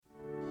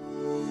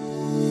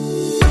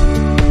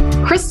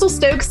Crystal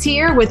Stokes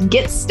here with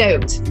Get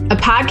Stoked, a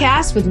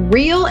podcast with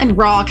real and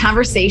raw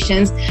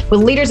conversations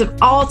with leaders of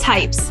all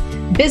types,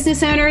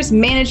 business owners,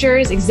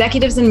 managers,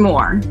 executives, and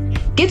more.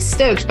 Get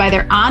stoked by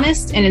their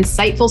honest and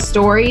insightful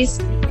stories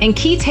and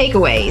key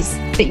takeaways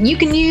that you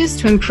can use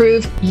to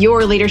improve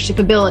your leadership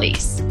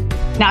abilities.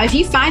 Now, if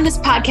you find this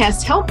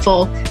podcast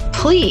helpful,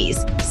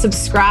 please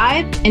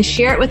subscribe and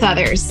share it with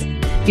others.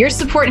 Your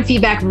support and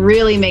feedback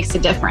really makes a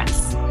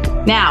difference.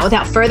 Now,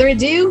 without further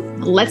ado,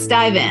 let's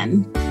dive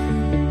in.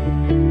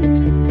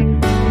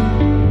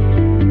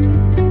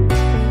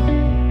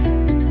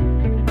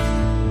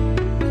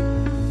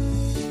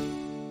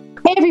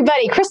 Hey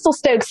everybody, Crystal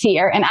Stokes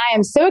here, and I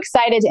am so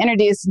excited to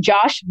introduce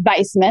Josh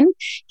Vaisman.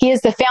 He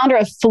is the founder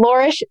of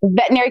Flourish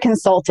Veterinary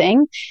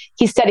Consulting.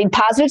 He studied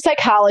positive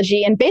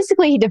psychology, and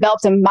basically he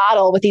developed a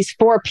model with these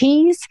 4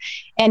 Ps,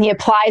 and he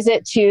applies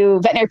it to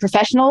veterinary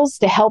professionals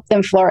to help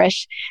them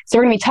flourish. So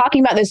we're going to be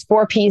talking about those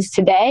 4 Ps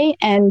today.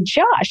 And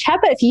Josh, how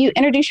about if you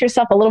introduce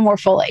yourself a little more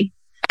fully?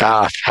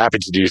 Happy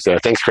to do so.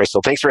 Thanks,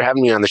 Crystal. Thanks for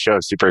having me on the show.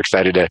 I'm super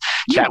excited to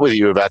chat with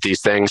you about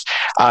these things.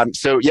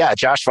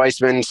 Josh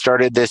Vaisman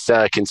started this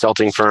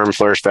consulting firm,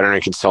 Flourish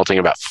Veterinary Consulting,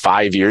 about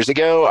 5 years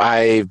ago.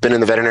 I've been in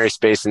the veterinary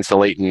space since the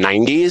late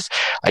 90s.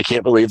 I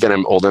can't believe that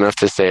I'm old enough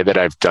to say that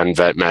I've done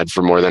vet med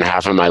for more than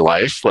half of my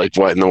life. Like,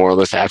 what in the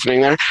world is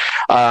happening there?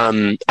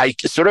 I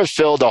sort of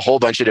filled a whole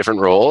bunch of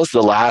different roles,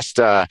 the last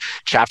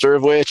chapter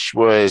of which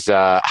was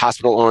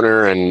hospital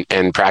owner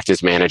and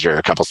practice manager,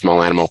 a couple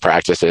small animal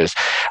practices.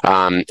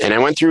 And I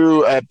went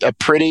through a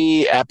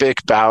pretty epic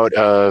bout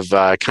of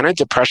kind of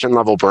depression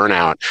level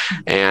burnout.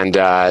 And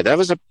that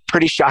was a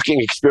pretty shocking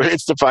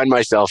experience to find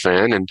myself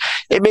in. And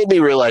it made me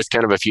realize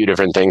kind of a few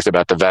different things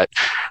about the vet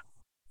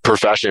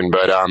profession.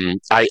 But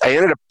I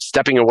ended up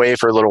stepping away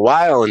for a little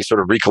while and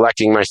sort of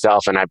recollecting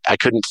myself, and I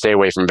couldn't stay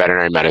away from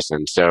veterinary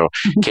medicine. So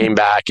came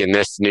back in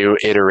this new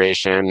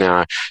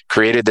iteration,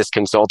 created this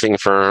consulting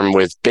firm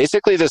with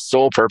basically the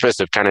sole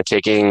purpose of kind of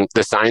taking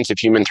the science of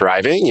human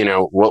thriving,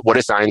 what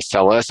does science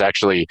tell us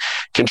actually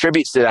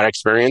contributes to that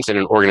experience in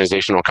an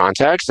organizational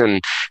context,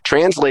 and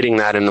translating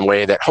that in a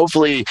way that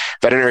hopefully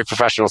veterinary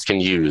professionals can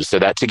use, so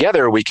that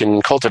together we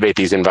can cultivate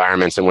these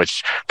environments in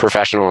which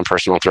professional and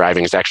personal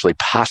thriving is actually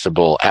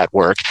possible at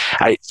work.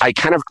 I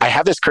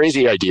have this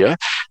crazy idea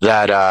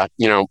that,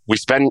 we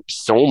spend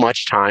so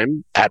much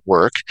time at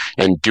work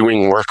and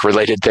doing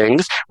work-related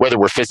things, whether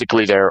we're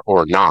physically there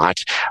or not.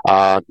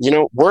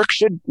 Work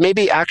should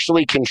maybe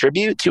actually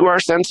contribute to our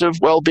sense of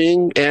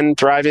well-being and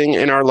thriving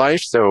in our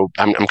life. So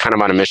I'm kind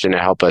of on a mission to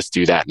help us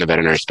do that in the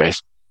veterinary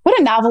space. What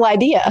a novel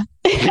idea.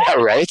 Yeah,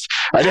 right?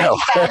 I know.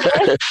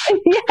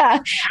 Yeah,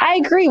 I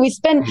agree. You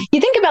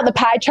think about the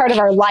pie chart of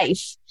our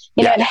life,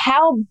 and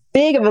how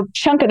big of a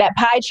chunk of that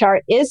pie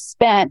chart is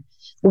spent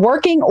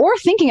working or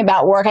thinking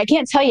about work. I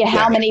can't tell you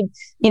how many,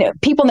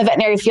 people in the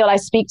veterinary field I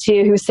speak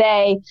to who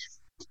say,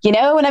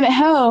 when I'm at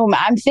home,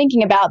 I'm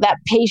thinking about that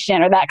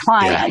patient or that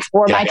client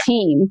or my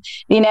team.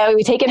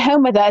 We take it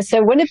home with us.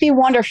 So wouldn't it be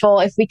wonderful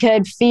if we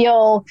could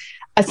feel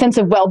a sense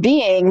of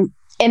well-being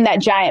in that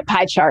giant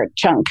pie chart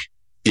chunk?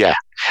 Yeah.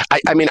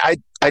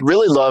 I'd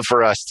really love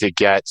for us to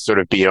get sort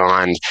of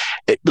beyond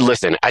it.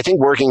 Listen, I think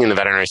working in the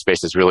veterinary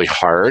space is really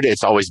hard.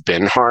 It's always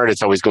been hard.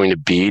 It's always going to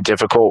be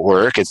difficult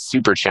work. It's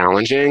super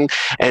challenging.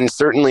 And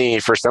certainly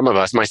for some of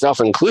us, myself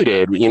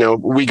included,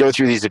 we go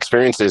through these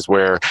experiences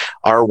where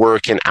our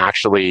work can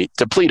actually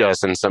deplete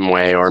us in some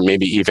way, or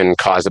maybe even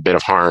cause a bit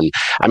of harm.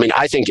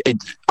 I think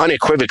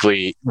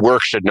unequivocally,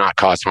 work should not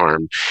cause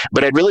harm.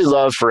 But I'd really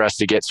love for us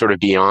to get sort of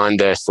beyond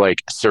this,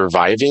 like,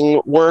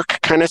 surviving work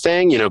kind of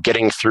thing,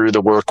 getting through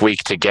the work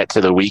week to get to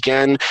the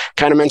weekend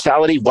kind of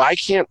mentality. Why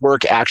can't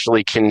work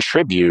actually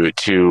contribute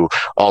to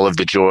all of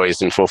the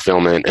joys and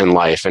fulfillment in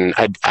life? And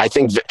I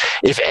think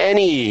if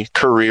any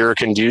career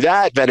can do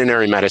that,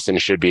 veterinary medicine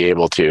should be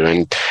able to.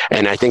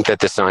 And I think that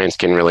the science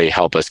can really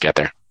help us get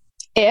there.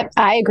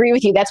 I agree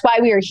with you. That's why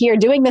we are here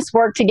doing this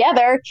work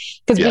together,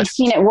 because we've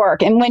seen it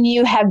work. And when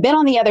you have been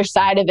on the other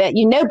side of it,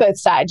 both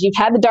sides. You've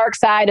had the dark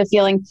side of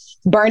feeling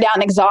burned out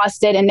and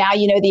exhausted, and now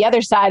you know the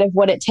other side of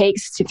what it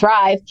takes to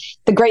thrive.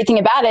 The great thing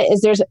about it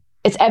is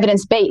it's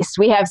evidence-based.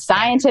 We have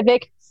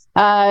scientific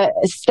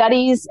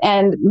studies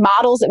and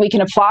models that we can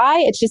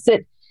apply. It's just that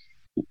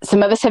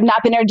some of us have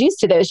not been introduced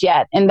to those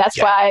yet. And that's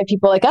why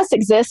people like us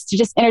exist, to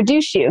just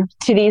introduce you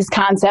to these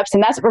concepts.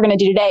 And that's what we're going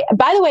to do today.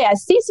 By the way, I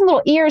see some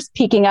little ears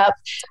peeking up.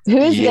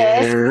 Who's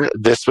this?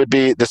 This would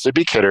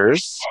be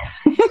Kitters.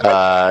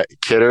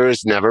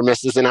 Kitters never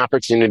misses an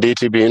opportunity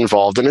to be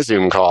involved in a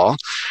Zoom call.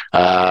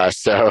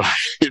 So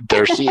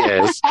there she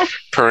is,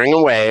 purring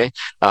away.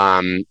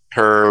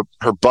 Her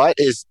butt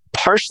is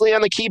partially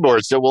on the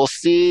keyboard. So we'll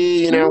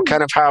see,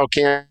 kind of how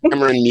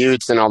Cameron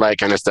mutes and all that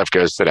kind of stuff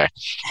goes today.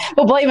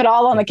 We'll blame it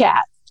all on the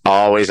cat.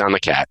 Always on the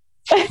cat.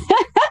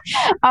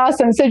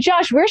 Awesome. So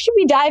Josh, where should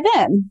we dive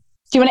in?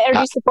 Do you want to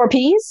introduce the 4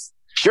 Ps?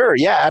 Sure.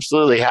 Yeah,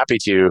 absolutely. Happy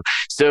to.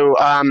 So,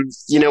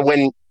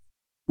 when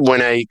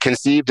when I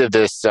conceived of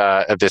this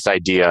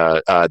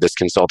idea, this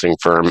consulting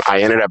firm,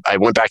 I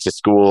went back to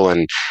school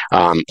and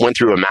went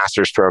through a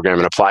master's program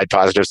in applied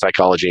positive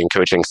psychology and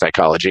coaching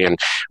psychology. And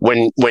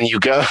when you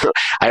go,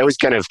 I always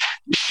kind of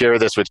share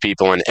this with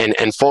people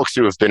and folks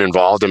who have been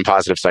involved in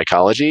positive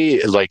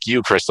psychology, like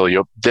you, Crystal.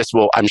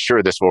 I'm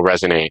sure this will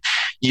resonate.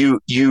 You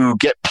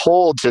get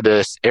pulled to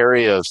this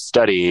area of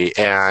study,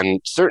 and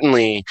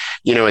certainly,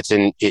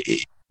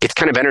 it's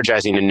kind of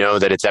energizing to know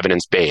that it's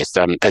evidence-based.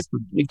 As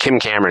Dr. Kim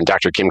Cameron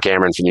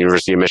from the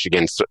University of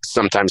Michigan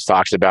sometimes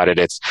talks about it.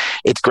 It's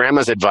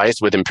grandma's advice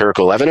with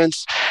empirical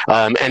evidence.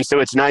 And so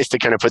it's nice to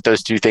kind of put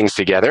those two things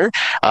together.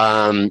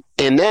 And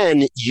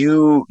then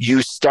you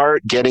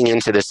start getting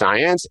into the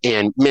science,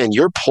 and man,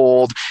 you're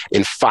pulled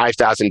in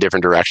 5,000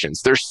 different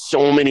directions. There's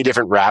so many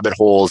different rabbit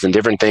holes and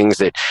different things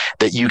that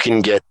you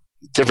can get,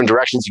 different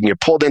directions. You can get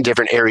pulled in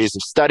different areas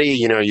of study.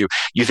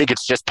 You think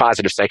it's just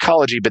positive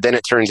psychology, but then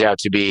it turns out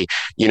to be,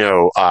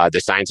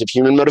 the science of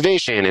human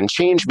motivation and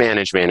change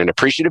management and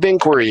appreciative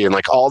inquiry and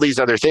like all these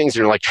other things.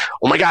 And you're like,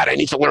 oh my God, I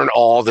need to learn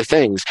all the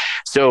things.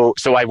 So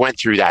I went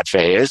through that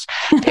phase,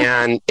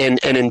 and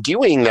in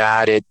doing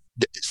that,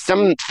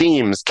 some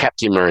themes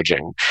kept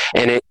emerging.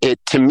 And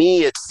to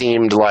me, it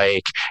seemed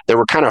like there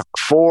were kind of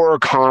 4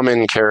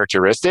 common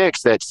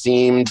characteristics that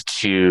seemed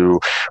to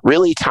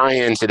really tie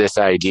into this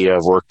idea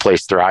of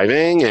workplace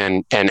thriving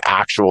and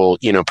actual,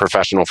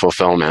 professional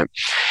fulfillment.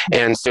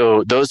 And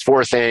so those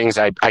 4 things,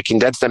 I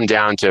condensed them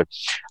down to,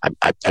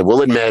 I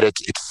will admit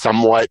it's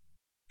somewhat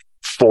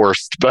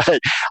forced, but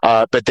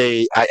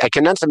I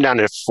condense them down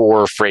to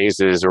 4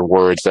 phrases or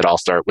words that all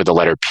start with the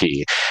letter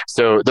P.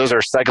 So those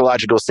are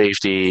psychological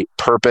safety,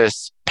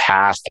 purpose,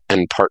 path,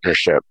 and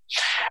partnership.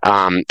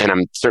 And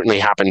I'm certainly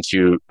happy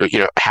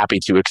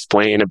to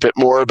explain a bit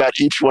more about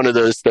each one of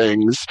those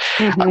things.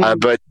 Mm-hmm.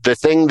 But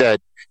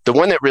the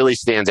one that really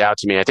stands out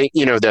to me, I think,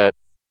 the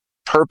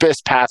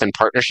purpose, path, and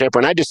partnership,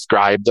 when I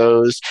describe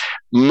those,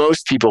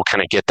 most people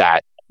kind of get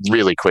that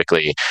really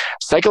quickly.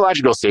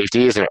 Psychological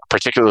safety is a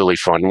particularly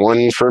fun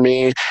one for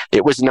me.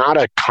 It was not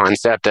a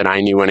concept that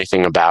I knew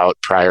anything about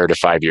prior to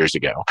 5 years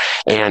ago.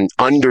 And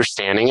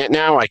understanding it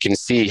now, I can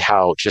see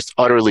how just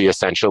utterly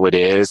essential it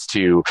is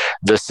to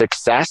the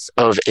success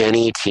of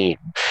any team.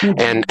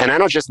 Mm-hmm. And I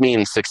don't just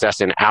mean success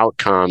in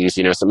outcomes,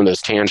 some of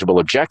those tangible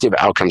objective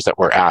outcomes that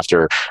we're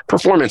after,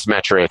 performance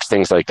metrics,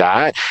 things like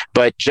that,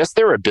 but just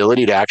their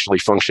ability to actually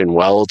function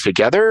well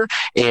together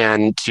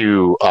and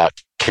to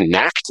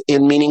connect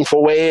in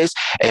meaningful ways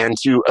and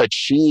to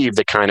achieve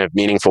the kind of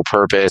meaningful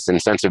purpose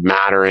and sense of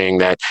mattering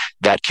that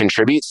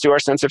contributes to our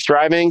sense of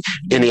thriving.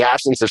 In the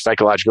absence of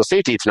psychological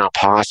safety, it's not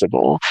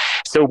possible.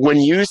 So when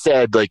you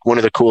said, like, one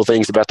of the cool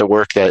things about the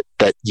work that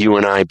you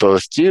and I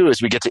both do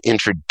is we get to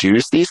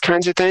introduce these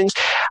kinds of things,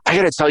 I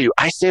got to tell you,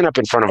 I stand up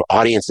in front of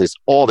audiences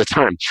all the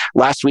time.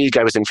 Last week,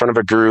 I was in front of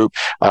a group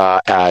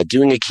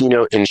doing a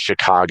keynote in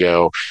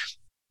Chicago.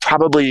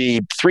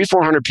 Probably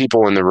 300-400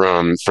 people in the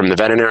room from the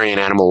veterinary and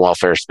animal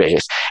welfare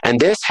space. And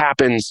this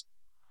happens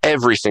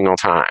every single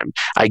time.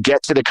 I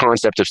get to the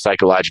concept of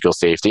psychological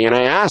safety and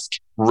I ask,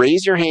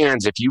 raise your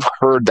hands if you've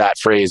heard that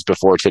phrase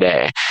before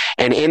today.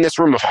 And in this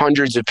room of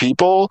hundreds of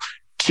people,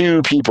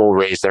 2 people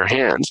raise their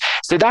hands.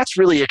 So that's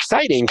really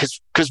exciting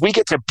because we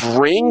get to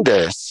bring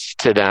this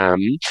to them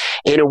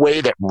in a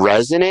way that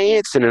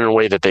resonates and in a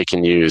way that they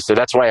can use. So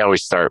that's why I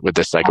always start with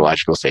the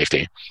psychological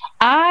safety.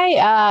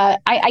 I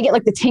get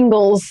like the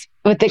tingles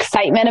with the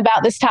excitement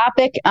about this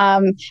topic.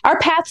 Our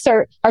paths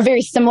are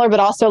very similar, but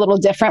also a little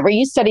different, where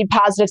you studied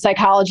positive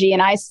psychology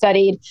and I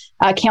studied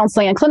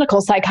counseling and clinical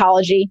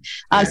psychology.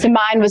 So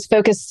mine was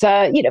focused,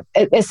 as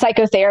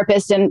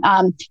psychotherapists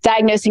and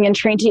diagnosing and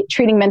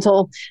treating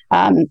mental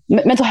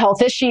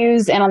health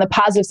issues. And on the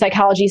positive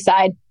psychology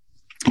side,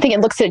 I think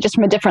it looks at it just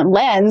from a different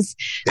lens.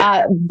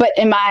 But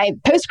in my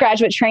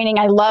postgraduate training,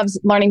 I loved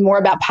learning more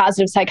about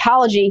positive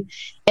psychology.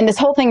 And this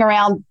whole thing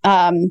around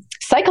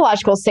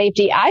psychological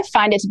safety, I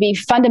find it to be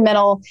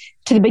fundamental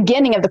to the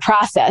beginning of the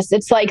process.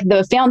 It's like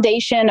the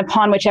foundation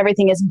upon which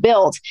everything is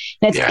built.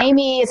 And it's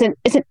Amy, is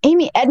it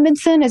Amy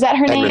Edmondson? Is that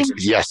her name?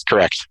 Yes,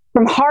 correct.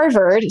 From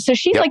Harvard. So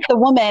she's like the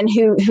woman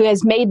who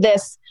has made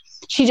this,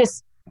 she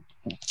just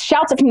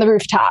shouts it from the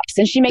rooftops,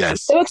 and she makes it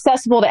so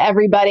accessible to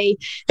everybody.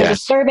 There's a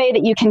survey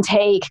that you can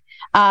take.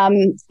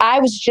 I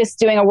was just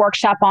doing a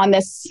workshop on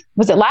this.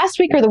 Was it last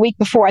week or the week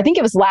before? I think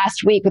it was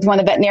last week with one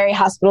of the veterinary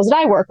hospitals that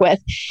I work with.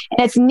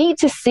 And it's neat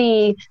to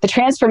see the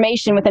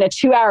transformation within a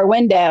 2-hour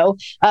window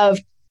of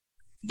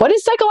what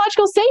is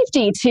psychological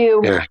safety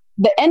to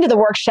the end of the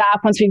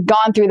workshop once we've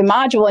gone through the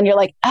module, and you're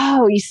like,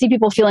 oh, you see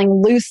people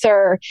feeling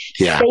looser,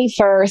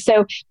 safer.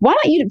 So why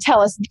don't you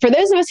tell us, for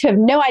those of us who have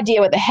no idea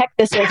what the heck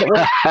this is,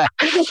 we're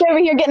just over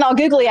here getting all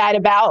googly-eyed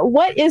about,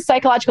 what is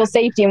psychological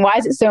safety and why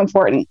is it so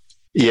important?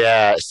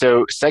 Yeah.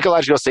 So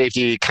psychological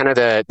safety, kind of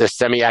the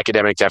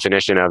semi-academic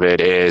definition of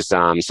it is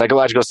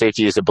psychological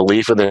safety is a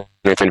belief within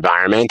an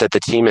environment that the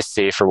team is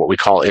safe for what we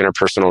call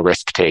interpersonal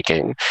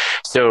risk-taking.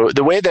 So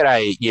the way that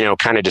I,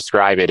 kind of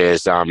describe it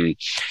is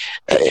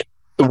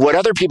what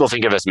other people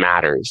think of us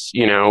matters.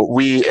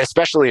 We,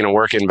 especially in a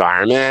work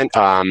environment,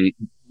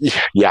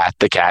 Yeah,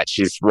 the cat.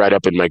 She's right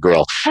up in my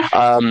grill.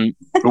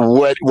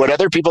 What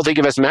other people think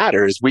of us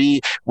matters.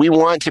 We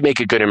want to make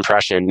a good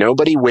impression.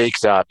 Nobody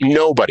wakes up.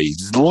 Nobody.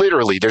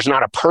 Literally, there's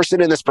not a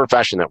person in this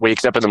profession that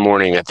wakes up in the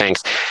morning that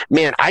thinks,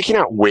 man, I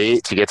cannot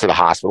wait to get to the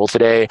hospital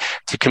today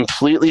to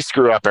completely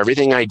screw up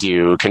everything I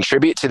do,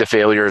 contribute to the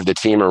failure of the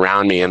team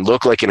around me, and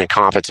look like an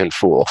incompetent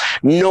fool.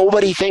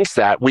 Nobody thinks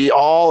that. We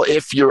all,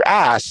 if you're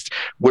asked,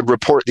 would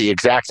report the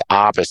exact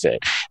opposite.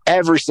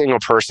 Every single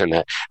person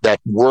that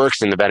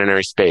works in the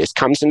veterinary space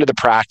comes into the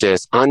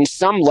practice on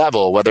some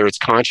level, whether it's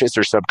conscious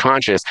or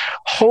subconscious,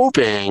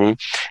 hoping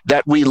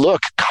that we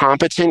look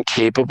competent,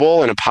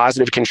 capable, and a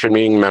positive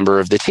contributing member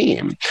of the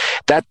team.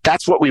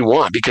 That's what we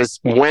want, because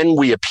when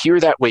we appear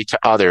that way to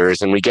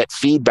others and we get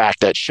feedback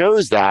that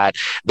shows that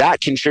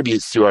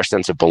contributes to our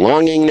sense of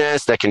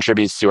belongingness, that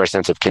contributes to our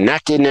sense of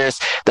connectedness,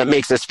 that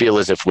makes us feel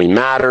as if we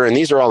matter. And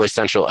these are all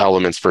essential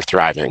elements for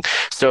thriving.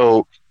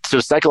 So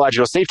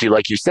psychological safety,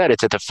 like you said,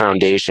 it's at the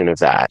foundation of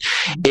that.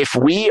 If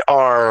we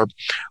are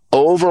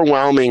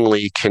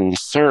overwhelmingly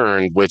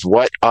concerned with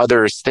what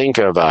others think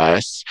of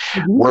us,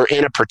 we're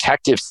in a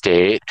protective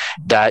state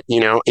that,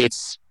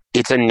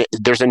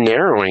 there's a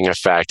narrowing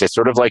effect. It's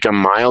sort of like a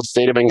mild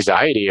state of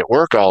anxiety at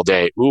work all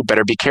day. Ooh,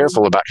 better be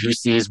careful about who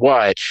sees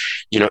what.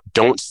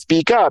 Don't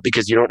speak up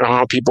because you don't know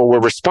how people will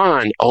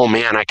respond. Oh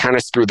man, I kind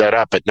of screwed that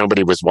up, but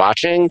nobody was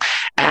watching.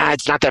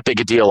 It's not that big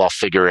a deal. I'll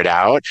figure it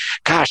out.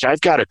 Gosh, I've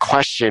got a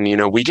question.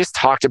 We just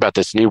talked about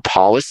this new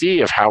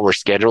policy of how we're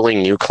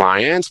scheduling new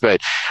clients,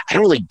 but I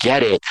don't really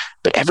get it.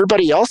 But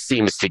everybody else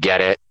seems to get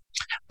it.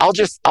 I'll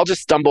just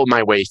stumble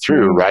my way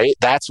through, right?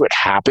 That's what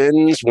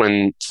happens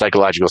when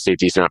psychological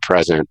safety is not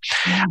present.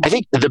 I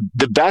think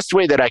the best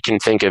way that I can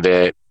think of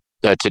it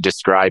to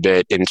describe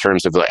it in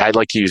terms of, I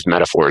like to use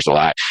metaphors a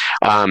lot.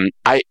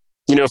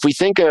 If we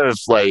think of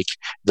like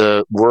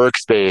the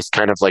workspace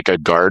kind of like a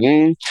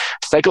garden,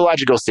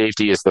 psychological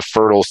safety is the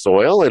fertile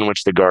soil in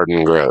which the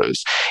garden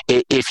grows.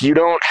 If you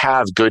don't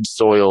have good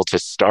soil to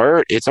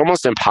start, it's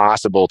almost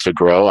impossible to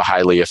grow a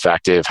highly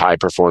effective,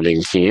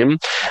 high-performing team.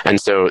 And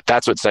so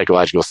that's what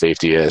psychological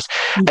safety is.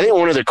 I think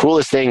one of the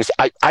coolest things,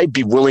 I'd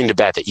be willing to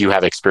bet that you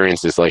have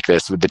experiences like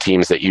this with the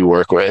teams that you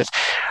work with.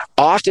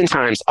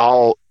 Oftentimes,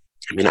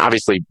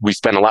 obviously, we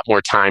spend a lot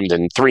more time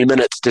than 3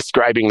 minutes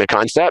describing the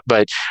concept,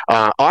 but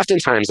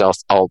oftentimes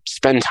I'll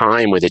spend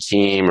time with a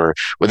team or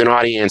with an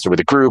audience or with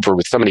a group or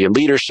with somebody in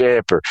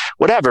leadership or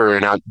whatever,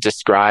 and I'll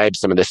describe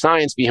some of the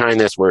science behind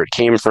this, where it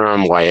came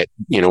from, why it,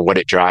 what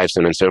it drives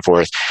them, and so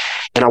forth.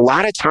 And a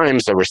lot of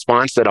times the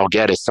response that I'll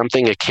get is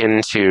something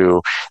akin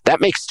to,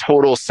 that makes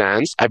total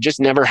sense. I've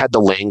just never had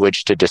the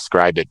language to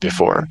describe it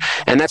before.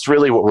 And that's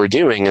really what we're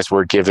doing, is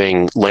we're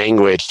giving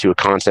language to a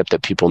concept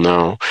that people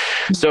know.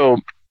 So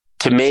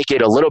to make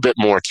it a little bit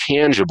more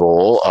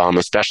tangible,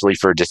 especially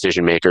for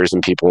decision makers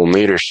and people in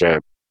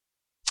leadership,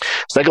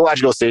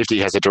 psychological safety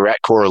has a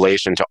direct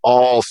correlation to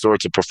all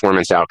sorts of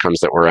performance outcomes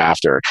that we're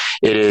after.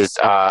 It is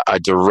a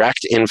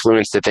direct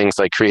influence to things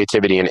like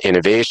creativity and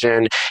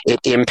innovation. It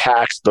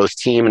impacts both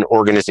team and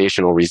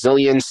organizational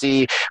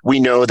resiliency. We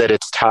know that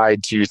it's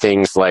tied to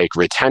things like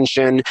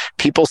retention.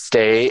 People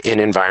stay in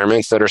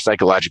environments that are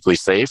psychologically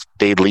safe.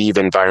 They leave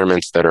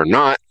environments that are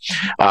not.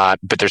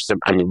 But there's some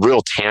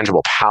real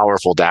tangible,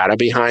 powerful data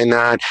behind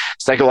that.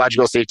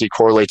 Psychological safety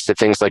correlates to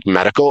things like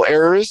medical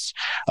errors,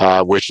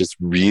 which is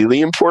really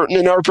important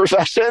in our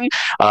profession.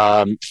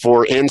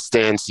 For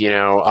instance,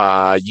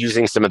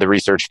 using some of the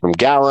research from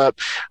Gallup,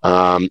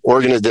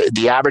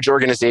 the average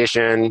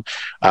organization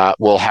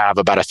will have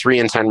about a 3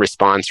 in 10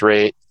 response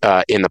rate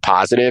in the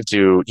positive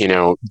to,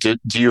 do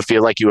you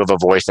feel like you have a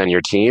voice on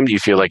your team? Do you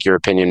feel like your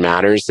opinion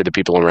matters to the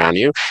people around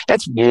you?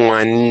 That's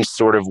one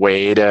sort of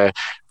way to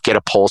get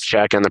a pulse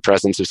check on the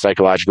presence of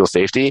psychological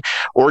safety.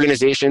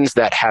 Organizations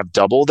that have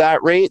double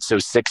that rate, so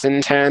 6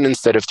 in 10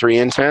 instead of 3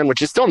 in 10,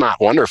 which is still not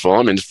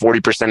wonderful. It's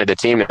 40% of the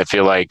team that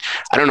feel like,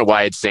 I don't know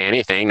why I'd say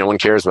anything. No one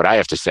cares what I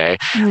have to say.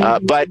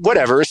 But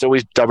whatever. So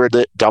we've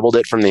doubled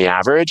it from the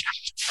average.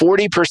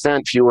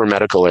 40% fewer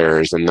medical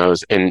errors in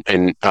those in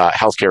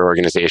healthcare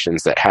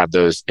organizations that have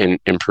those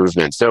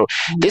improvements. So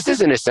this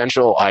is an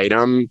essential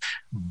item,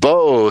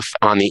 both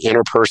on the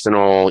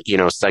interpersonal,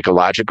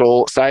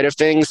 psychological side of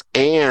things,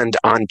 and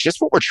on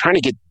just what we're trying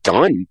to get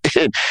done,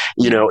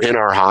 in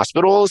our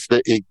hospitals.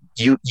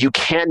 You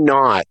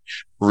cannot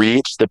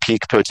reach the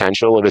peak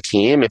potential of a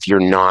team if you're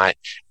not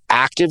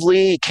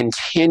actively,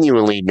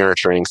 continually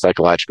nurturing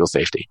psychological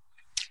safety.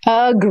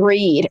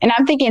 Agreed. And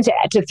I'm thinking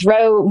to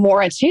throw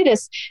more into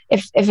this,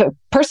 if a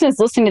person is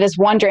listening to this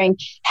wondering,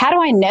 how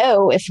do I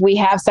know if we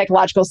have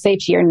psychological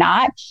safety or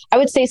not? I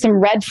would say some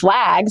red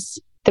flags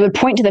that would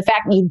point to the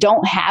fact that you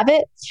don't have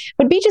it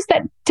would be just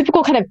that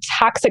typical kind of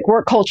toxic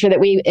work culture that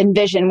we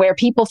envision, where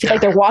people feel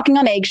like they're walking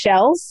on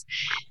eggshells.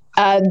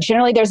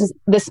 Generally, there's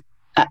this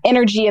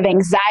energy of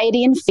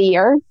anxiety and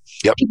fear.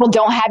 Yep. People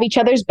don't have each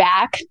other's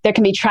back. There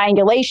can be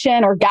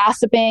triangulation or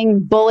gossiping,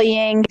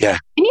 bullying. Yeah.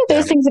 Any of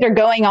those things that are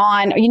going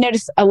on, or you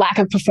notice a lack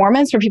of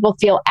performance where people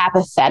feel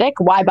apathetic.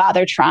 Why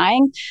bother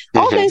trying?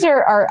 All those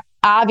are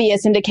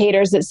obvious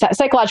indicators that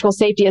psychological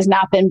safety has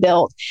not been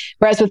built.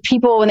 Whereas with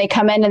people, when they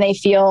come in and they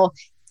feel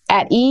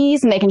at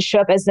ease and they can show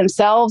up as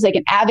themselves, they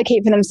can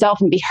advocate for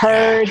themselves and be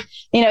heard,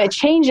 it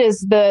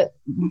changes the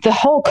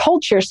whole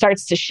culture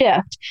starts to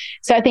shift.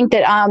 So I think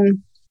that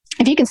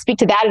if you can speak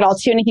to that at all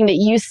too, anything that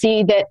you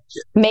see that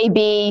may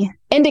be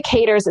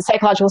indicators that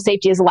psychological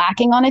safety is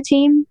lacking on a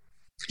team?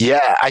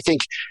 Yeah,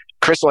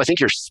 Crystal, I think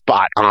you're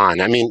spot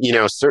on. I mean,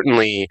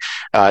 certainly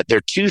there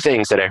are two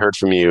things that I heard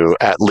from you,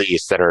 at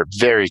least, that are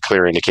very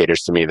clear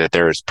indicators to me that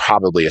there is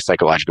probably a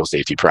psychological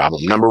safety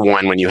problem. Number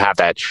one, when you have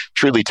that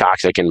truly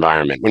toxic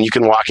environment, when you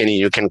can walk in and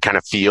you can kind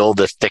of feel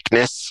the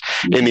thickness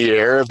in the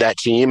air of that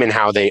team and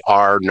how they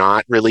are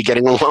not really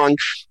getting along,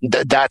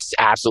 that's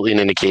absolutely an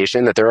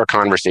indication that there are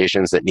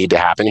conversations that need to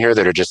happen here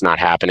that are just not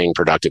happening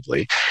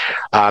productively.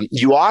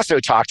 You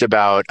also talked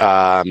about,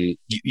 you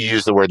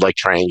used the word like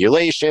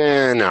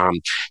triangulation.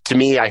 To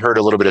me, I heard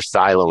a little bit of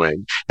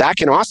siloing. That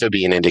can also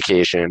be an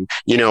indication.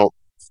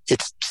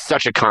 It's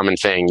such a common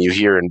thing you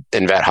hear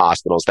in vet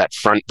hospitals, that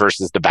front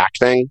versus the back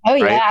thing. Oh,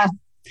 right? Yeah.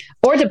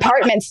 Or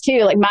departments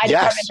too, like my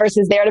department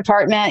versus their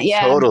department.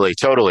 Yeah.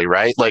 Totally.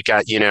 Right. Like,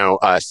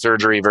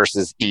 surgery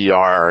versus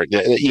ER.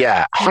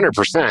 Yeah,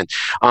 100%.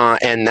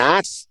 And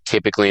that's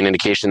typically an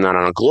indication that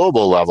on a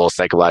global level,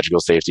 psychological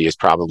safety is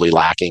probably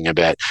lacking a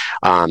bit,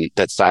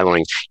 that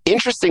siloing.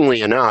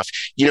 Interestingly enough,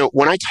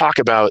 when I talk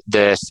about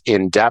this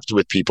in depth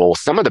with people,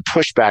 some of the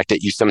pushback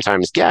that you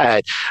sometimes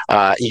get,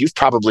 you've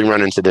probably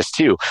run into this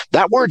too.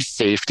 That word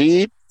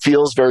safety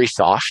feels very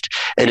soft,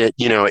 and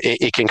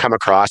it can come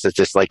across as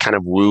this like kind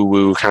of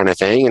woo-woo kind of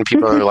thing. And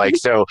people are like,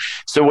 so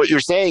what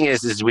you're saying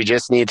is we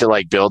just need to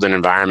like build an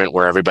environment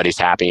where everybody's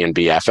happy and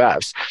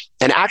BFFs.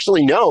 And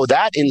actually, no,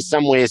 that in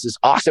some ways is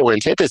also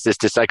antithesis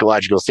to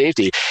psychological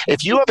safety.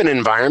 If you have an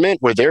environment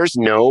where there's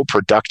no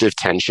productive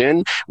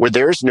tension, where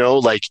there's no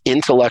like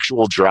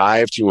intellectual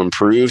drive to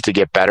improve, to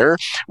get better,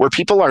 where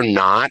people are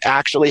not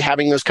actually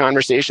having those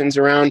conversations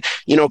around,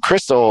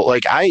 Crystal,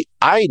 like I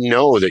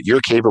know that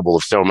you're capable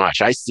of so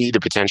much. I see the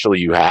potential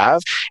you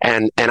have,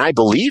 and I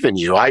believe in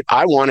you. I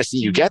want to see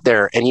you get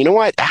there. And you know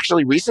what?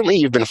 Actually, recently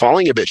you've been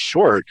falling a bit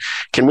short.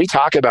 Can we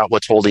talk about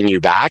what's holding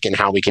you back and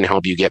how we can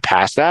help you get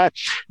past that?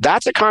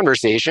 That's a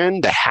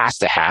conversation that has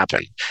to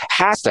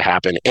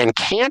happen, and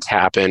can't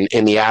happen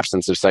in the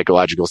absence of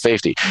psychological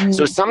safety.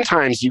 So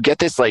sometimes you get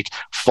this like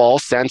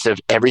false sense of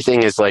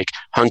everything is like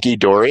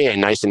hunky-dory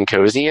and nice and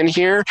cozy in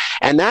here.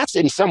 And that's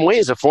in some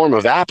ways a form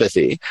of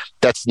apathy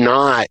that's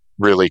not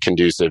really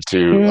conducive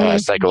to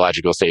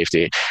psychological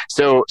safety.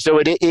 So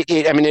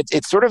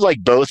it's sort of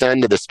like both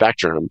ends of the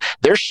spectrum.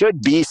 There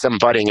should be some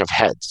butting of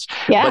heads,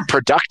 but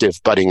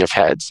productive butting of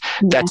heads.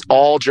 That's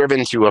all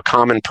driven to a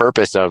common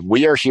purpose of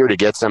we are here to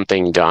get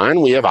something done.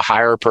 We have a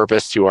higher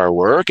purpose to our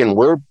work, and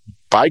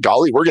by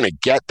golly, we're going to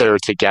get there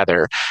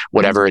together,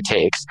 whatever it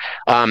takes.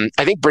 I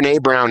think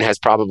Brene Brown has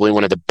probably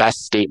one of the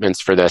best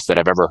statements for this that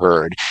I've ever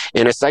heard.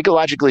 In a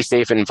psychologically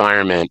safe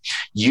environment,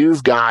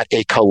 you've got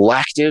a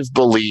collective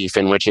belief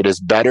in which it is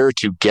better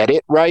to get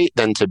it right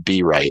than to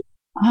be right.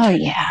 Oh,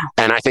 yeah.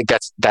 And I think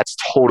that's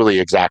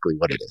totally exactly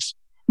what it is.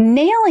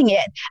 Nailing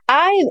it.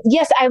 I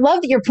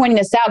love that you're pointing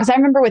this out, because I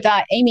remember with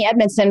Amy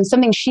Edmondson,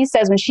 something she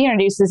says when she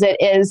introduces it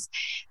is,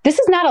 this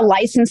is not a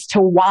license to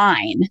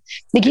whine.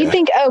 Like you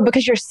think,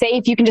 because you're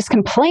safe, you can just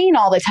complain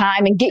all the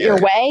time and get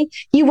your way.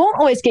 You won't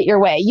always get your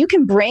way. You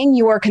can bring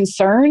your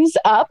concerns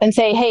up and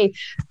say, hey,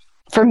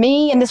 for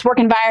me in this work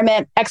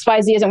environment,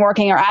 XYZ isn't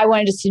working, or I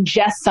wanted to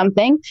suggest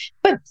something,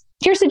 but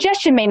your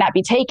suggestion may not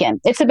be taken.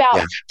 It's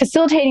about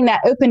facilitating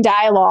that open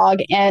dialogue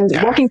and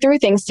working through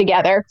things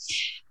together.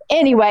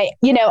 Anyway,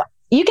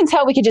 you can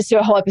tell we could just do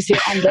a whole episode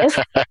on this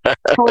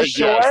for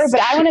sure, but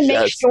I want to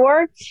make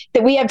sure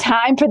that we have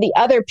time for the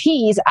other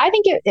P's. I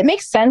think it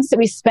makes sense that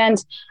we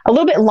spent a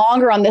little bit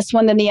longer on this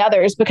one than the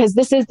others, because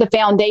this is the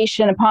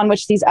foundation upon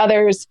which these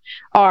others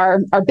are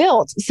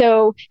built.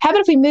 So how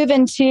about if we move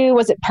into,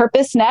 was it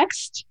purpose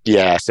next?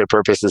 Yeah, so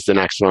purpose is the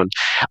next one.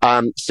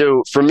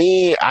 So for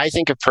me, I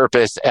think of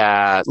purpose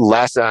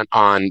less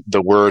on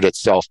the word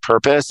itself,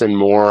 purpose, and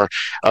more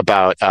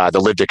about the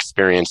lived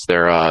experience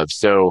thereof.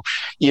 So,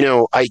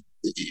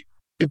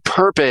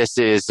 purpose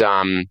is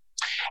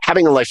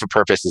having a life of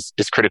purpose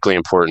is critically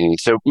important.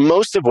 So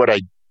most of what I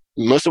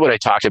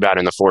talked about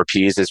in the 4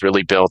 Ps is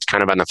really built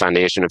kind of on the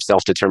foundation of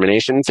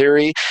self-determination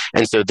theory.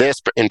 And so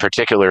this in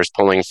particular is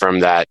pulling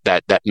from that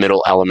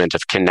middle element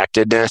of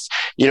connectedness,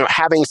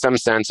 having some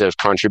sense of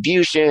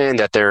contribution,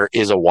 that there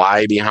is a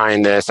why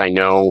behind this. I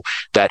know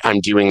that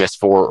I'm doing this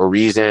for a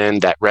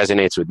reason that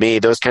resonates with me,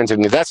 those kinds of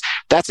things.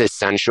 That's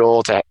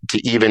essential to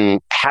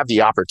even have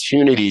the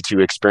opportunity to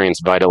experience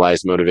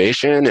vitalized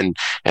motivation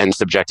and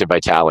subjective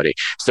vitality.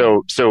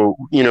 So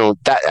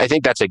that I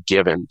think that's a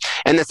given.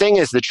 And the thing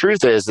is, the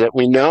truth is that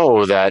we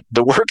know that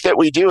the work that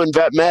we do in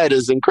vet med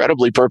is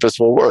incredibly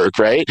purposeful work,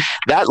 right?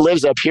 That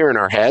lives up here in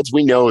our heads.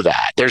 We know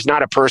that. There's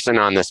not a person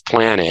on this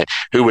planet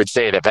who would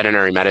say that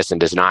veterinary medicine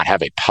does not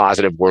have a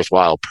positive,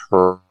 worthwhile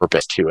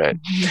purpose to it.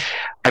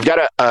 I've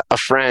got a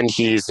friend.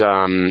 He's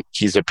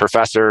a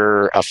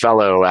professor, a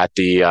fellow at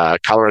the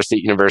Colorado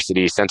State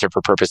University Center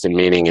for Purpose and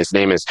Meaning. His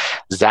name is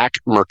Zach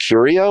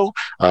Mercurio,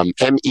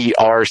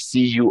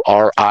 Mercurio.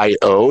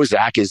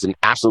 Zach is an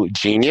absolute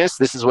genius.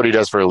 This is what he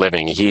does for a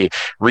living. He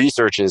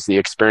researches the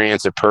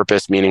experience of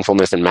purpose,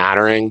 meaningfulness, and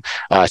mattering,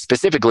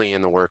 specifically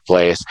in the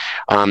workplace.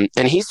 And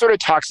he sort of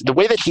the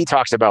way that he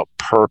talks about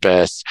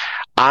purpose,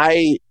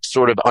 I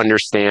sort of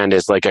understand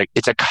as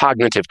it's a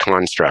cognitive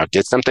construct.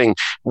 It's something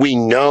we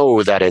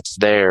know that it's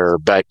there,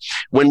 but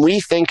when we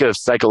think of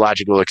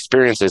psychological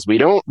experiences, we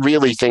don't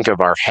really think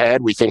of our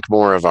head. We think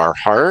more of our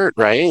heart,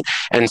 right?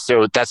 And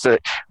so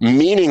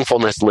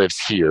meaningfulness lives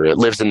here. It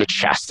lives in the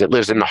chest. It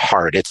lives in the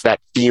heart. It's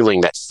that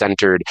feeling, that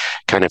centered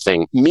kind of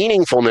thing.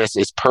 Meaningfulness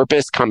is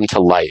purpose come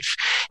to life.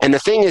 And the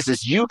thing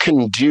is you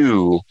can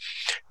do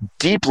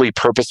deeply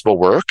purposeful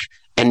work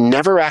and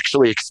never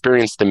actually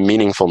experience the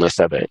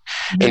meaningfulness of it.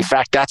 Mm-hmm. In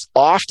fact, that's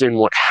often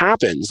what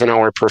happens in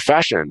our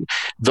profession.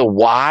 The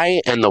why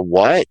and the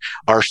what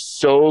are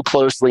so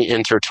closely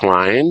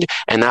intertwined,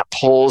 and that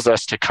pulls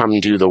us to come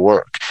do the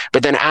work.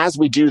 But then as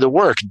we do the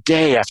work,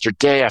 day after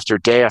day after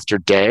day after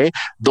day,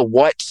 the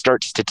what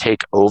starts to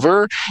take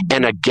over,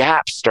 and a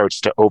gap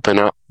starts to open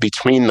up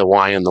between the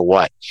why and the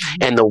what.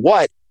 And the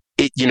what,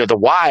 the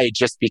why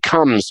just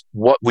becomes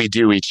what we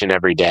do each and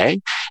every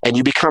day, and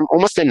you become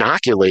almost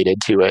inoculated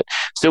to it.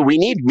 So we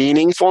need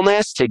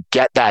meaningfulness to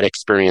get that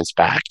experience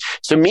back.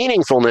 So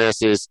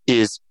meaningfulness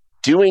is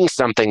doing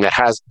something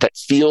that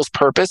feels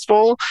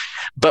purposeful,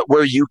 but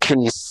where you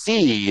can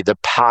see the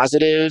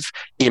positive,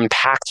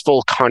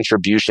 impactful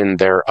contribution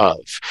thereof.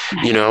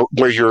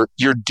 Where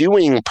you're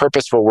doing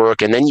purposeful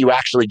work, and then you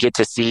actually get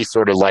to see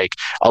sort of like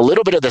a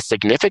little bit of the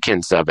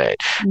significance of it.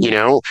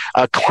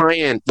 A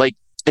client, like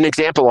an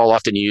example I'll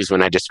often use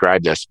when I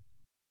describe this.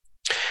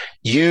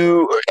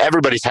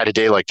 Everybody's had a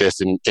day like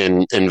this in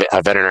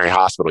a veterinary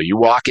hospital. You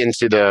walk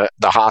into the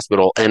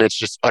hospital and it's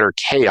just utter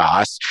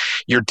chaos.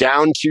 You're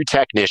down 2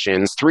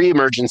 technicians, 3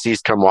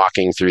 emergencies come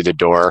walking through the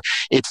door.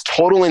 It's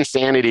total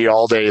insanity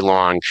all day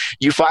long.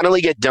 You finally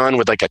get done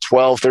with like a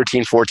 12,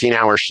 13,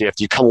 14-hour shift.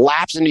 You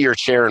collapse into your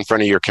chair in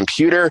front of your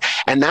computer,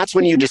 and that's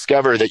when you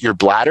discover that your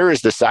bladder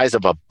is the size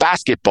of a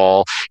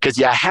basketball because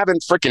you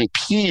haven't freaking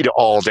peed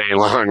all day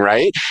long,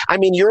 right? I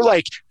mean, you're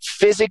like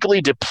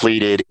physically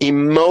depleted,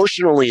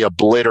 emotionally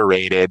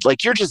obliterated,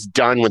 like you're just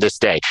done with this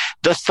day.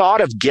 The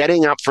thought of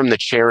getting up from the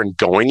chair and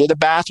going to the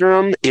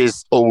bathroom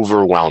is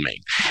overwhelming.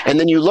 And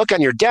then you look on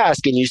your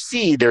desk and you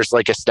see there's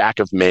like a stack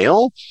of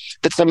mail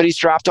that somebody's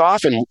dropped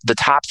off, and the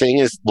top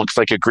thing looks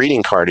like a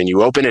greeting card, and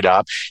you open it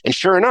up, and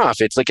sure enough,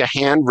 it's like a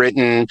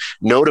handwritten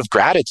note of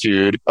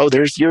gratitude. Oh,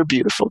 there's your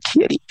beautiful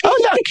kitty.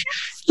 Oh,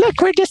 look,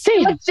 we're the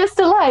same. Look just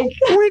alike.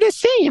 We're the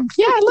same.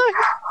 Yeah, look.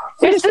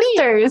 We're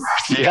sisters.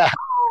 Yeah.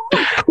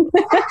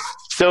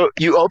 So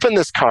you open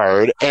this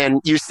card and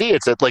you see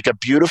it's like a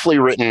beautifully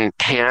written,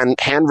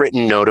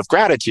 handwritten note of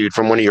gratitude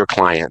from one of your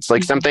clients,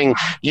 like something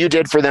you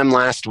did for them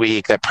last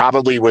week that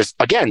probably was,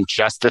 again,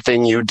 just the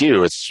thing you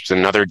do. It's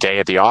another day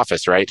at the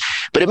office, right?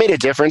 But it made a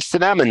difference to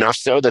them enough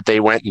so that they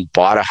went and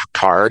bought a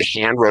card,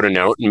 hand wrote a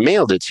note, and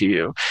mailed it to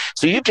you.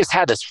 So you've just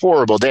had this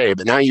horrible day,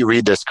 but now you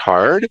read this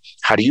card.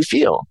 How do you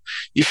feel?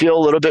 You feel a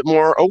little bit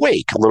more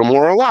awake, a little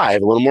more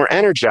alive, a little more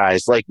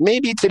energized. Like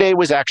maybe today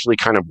was actually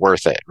kind of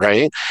worth it,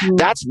 right? Mm-hmm.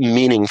 That's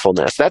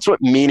meaningfulness. That's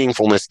what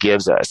meaningfulness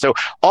gives us. So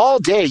all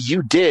day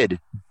you did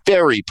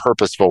very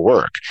purposeful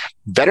work.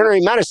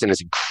 Veterinary medicine is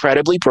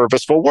incredibly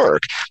purposeful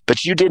work,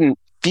 but you didn't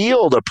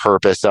feel the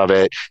purpose of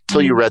it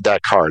till you read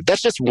that card.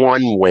 That's just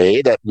one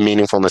way that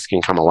meaningfulness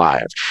can come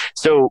alive.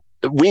 So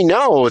we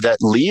know that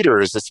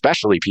leaders,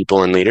 especially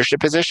people in leadership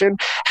position,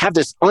 have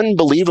this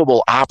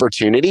unbelievable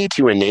opportunity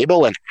to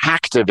enable and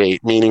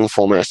activate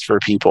meaningfulness for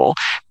people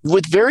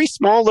with very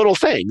small little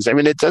things. I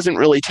mean, it doesn't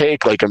really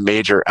take like a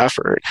major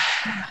effort.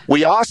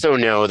 We also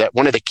know that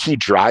one of the key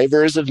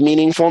drivers of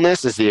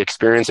meaningfulness is the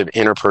experience of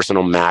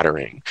interpersonal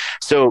mattering.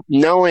 So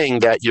knowing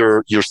that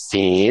you're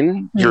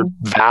seen, you're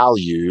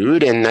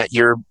valued, and that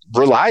you're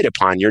relied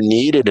upon, you're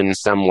needed in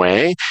some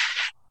way,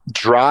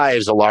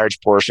 drives a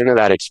large portion of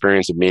that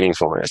experience of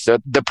meaningfulness. So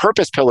the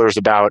purpose pillar is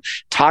about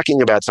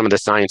talking about some of the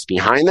science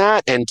behind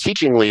that and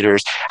teaching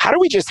leaders, how do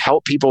we just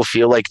help people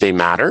feel like they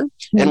matter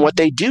and what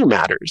they do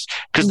matters?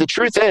 Because the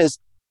truth is,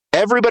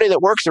 everybody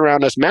that works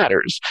around us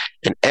matters,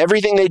 and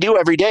everything they do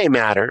every day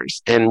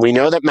matters. And we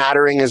know that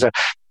mattering is a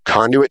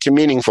conduit to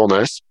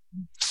meaningfulness.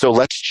 So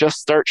let's just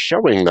start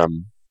showing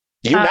them.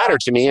 You matter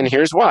to me, and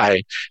here's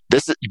why.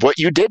 This is what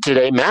you did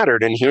today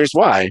mattered, and here's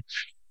why.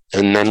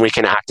 And then we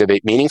can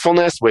activate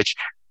meaningfulness, which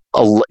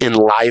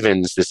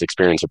enlivens this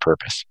experience of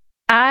purpose.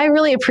 I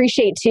really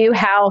appreciate too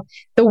how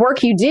the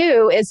work you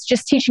do is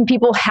just teaching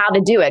people how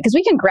to do it, because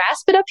we can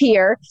grasp it up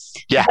here,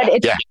 but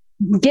it's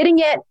getting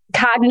it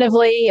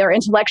cognitively or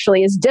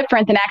intellectually is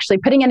different than actually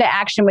putting into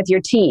action with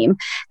your team.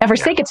 Now, for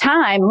sake of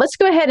time, let's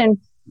go ahead and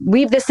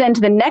weave this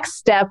into the next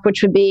step,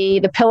 which would be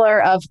the pillar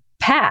of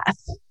path.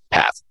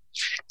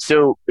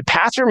 So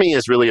path for me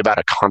is really about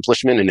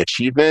accomplishment and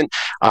achievement.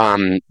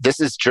 This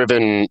is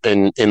driven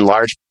in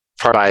large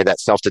part by that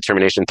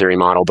self-determination theory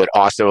model, but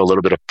also a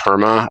little bit of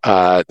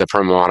the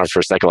PERMA model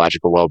for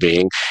psychological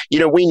well-being.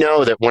 We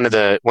know that one of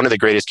the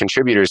greatest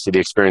contributors to the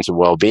experience of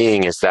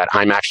well-being is that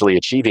I'm actually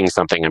achieving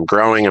something. I'm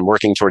growing. I'm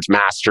working towards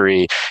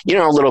mastery.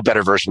 A little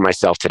better version of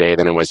myself today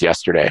than I was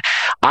yesterday.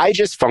 I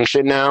just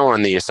function now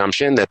on the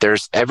assumption that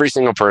there's every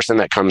single person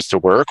that comes to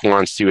work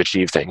wants to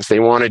achieve things. They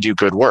want to do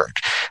good work.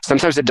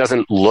 Sometimes it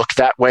doesn't look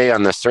that way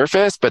on the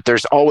surface, but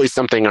there's always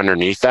something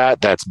underneath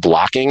that's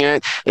blocking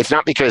it. It's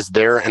not because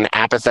they're an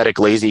apathetic,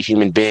 lazy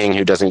human being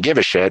who doesn't give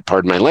a shit,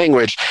 pardon my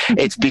language.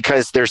 It's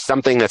because there's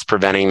something that's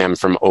preventing them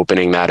from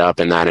opening that up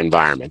in that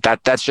environment.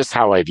 That's just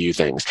how I view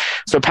things.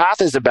 So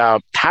path is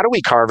about how do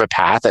we carve a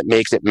path that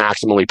makes it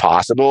maximally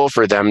possible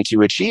for them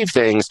to achieve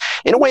things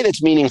in a way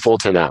that's meaningful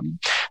to them.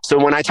 So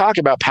when I talk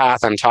about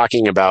path, I'm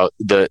talking about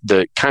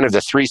the kind of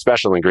the three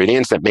special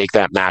ingredients that make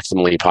that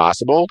maximally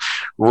possible: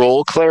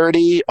 role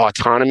clarity,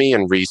 autonomy,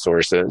 and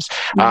resources.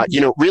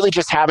 Really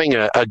just having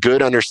a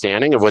good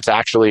understanding of what's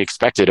actually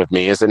expected of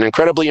me is an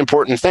incredibly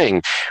important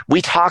thing.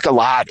 We talk a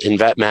lot in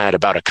vet med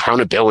about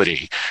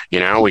accountability. We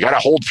got to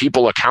hold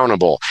people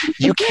accountable.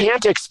 You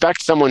can't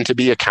expect someone to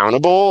be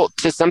accountable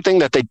to something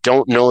that they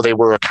don't know they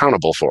were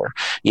accountable for.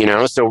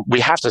 So we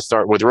have to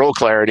start with role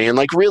clarity and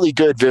really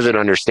good, vivid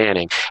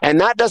understanding. And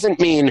that doesn't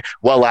mean,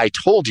 well, I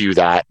told you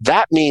that.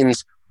 That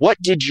means, what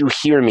did you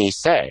hear me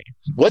say?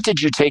 What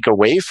did you take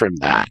away from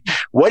that?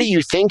 What do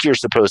you think you're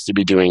supposed to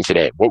be doing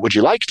today? What would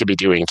you like to be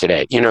doing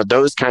today?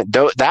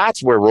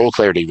 That's where role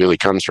clarity really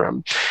comes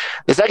from.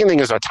 The second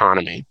thing is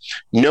autonomy.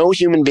 No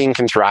human being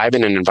can thrive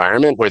in an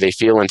environment where they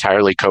feel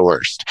entirely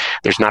coerced.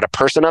 There's not a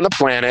person on the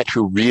planet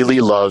who really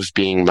loves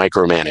being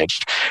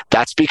micromanaged.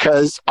 That's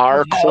because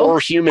our core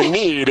human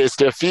need is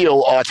to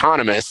feel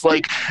autonomous.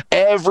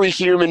 Every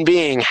human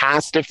being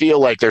has to feel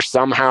like they're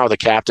somehow the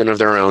captain of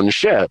their own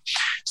ship.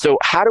 So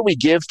how do we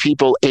give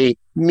people a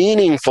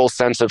meaningful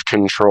sense of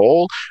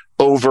control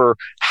over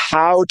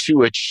how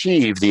to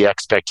achieve the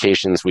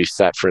expectations we've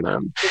set for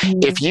them? Mm-hmm.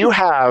 If you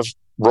have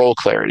role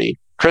clarity,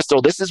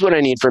 Crystal, this is what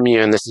I need from you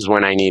and this is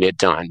when I need it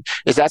done.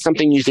 Is that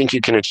something you think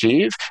you can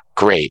achieve?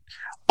 Great.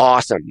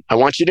 Awesome. I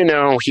want you to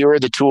know here are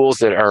the tools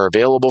that are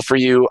available for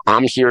you.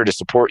 I'm here to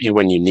support you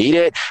when you need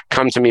it.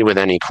 Come to me with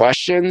any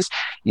questions.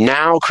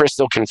 Now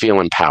Crystal can feel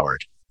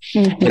empowered.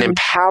 Mm-hmm. And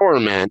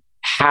empowerment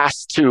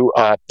has to,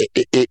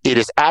 it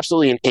is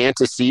absolutely an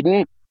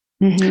antecedent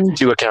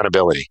to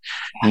accountability.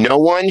 No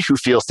one who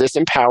feels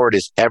disempowered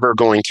is ever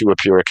going to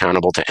appear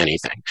accountable to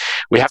anything.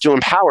 We have to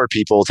empower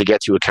people to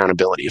get to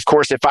accountability. Of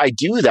course, if I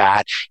do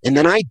that and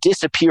then I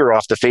disappear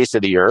off the face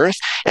of the earth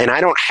and I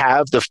don't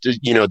have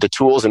the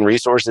tools and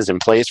resources in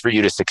place for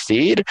you to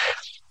succeed,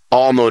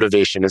 all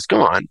motivation is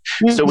gone.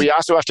 Mm-hmm. So we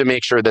also have to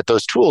make sure that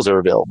those tools are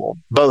available,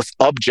 both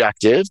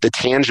objective, the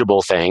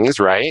tangible things,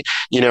 right?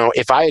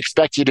 If I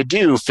expect you to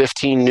do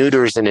 15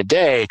 neuters in a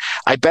day,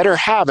 I better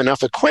have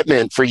enough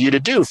equipment for you to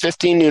do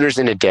 15 neuters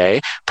in a day,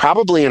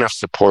 probably enough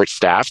support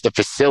staff, the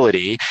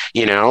facility,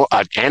 an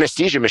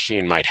anesthesia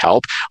machine might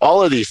help,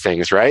 all of these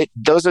things, right?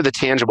 Those are the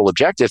tangible,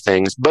 objective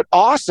things, but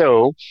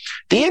also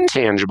the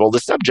intangible, the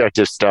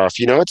subjective stuff.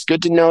 It's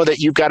good to know that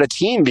you've got a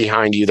team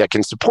behind you that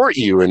can support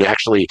you and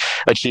actually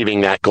achieve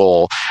that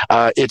goal.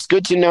 It's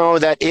good to know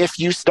that if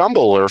you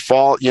stumble or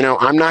fall,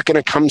 I'm not going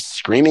to come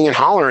screaming and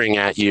hollering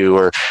at you,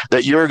 or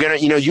that you're going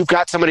to, you've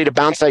got somebody to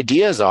bounce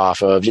ideas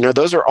off of.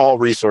 Those are all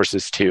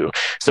resources too.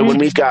 So when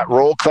we've got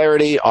role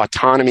clarity,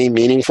 autonomy,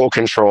 meaningful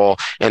control,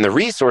 and the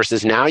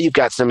resources, now you've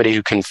got somebody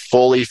who can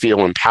fully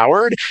feel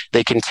empowered.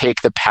 They can take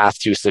the path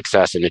to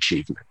success and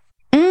achievement.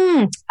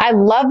 I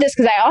love this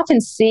because I often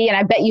see, and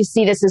I bet you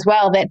see this as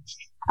well, that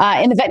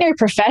in the veterinary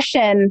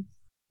profession,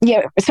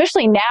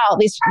 especially now, at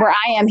least where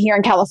I am here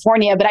in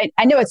California, but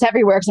I know it's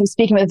everywhere because I'm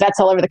speaking with vets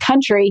all over the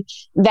country,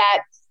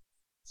 that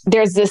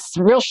there's this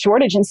real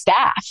shortage in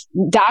staff,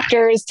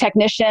 doctors,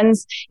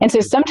 technicians. And so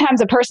sometimes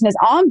a person is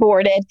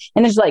onboarded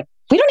and there's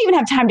we don't even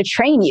have time to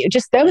train you.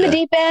 Just throw them the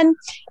deep end.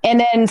 And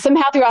then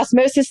somehow through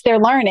osmosis, they're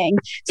learning.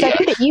 So I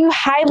think that you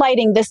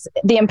highlighting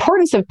the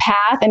importance of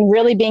path and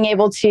really being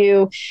able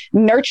to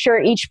nurture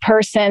each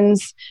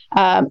person's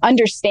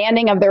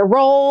understanding of their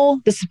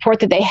role, the support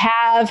that they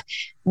have,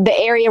 the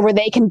area where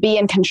they can be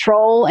in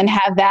control and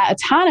have that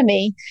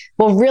autonomy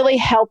will really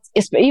help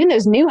even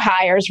those new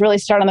hires really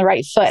start on the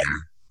right foot.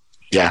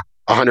 Yeah.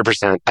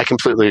 100%. I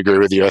completely agree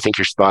with you. I think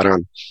you're spot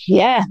on.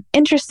 Yeah.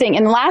 Interesting.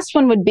 And the last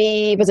one would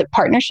be, was it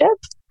partnership?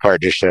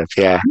 Partnership,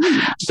 yeah.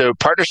 So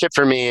partnership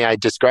for me, I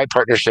describe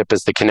partnership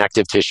as the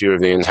connective tissue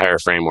of the entire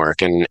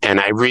framework. And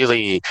I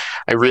really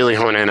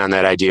hone in on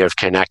that idea of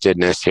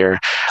connectedness here.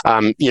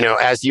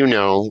 As you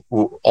know,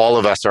 all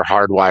of us are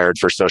hardwired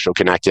for social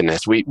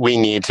connectedness. We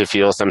need to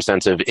feel some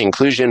sense of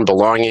inclusion,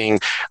 belonging,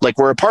 like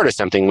we're a part of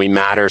something. We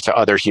matter to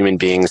other human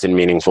beings in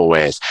meaningful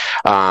ways.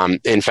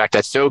 In fact,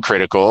 that's so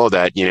critical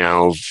that,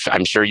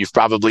 I'm sure you've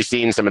probably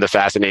seen some of the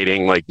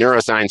fascinating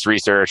neuroscience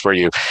research where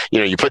you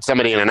put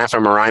somebody in an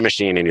fMRI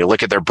machine and you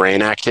look at their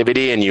brain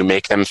activity and you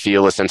make them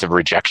feel a sense of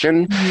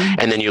rejection.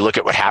 And then you look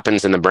at what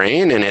happens in the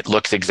brain and it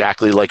looks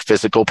exactly like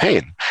physical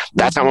pain.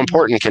 That's how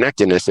important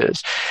connectedness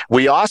is.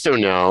 We also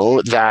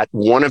know that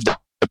one of the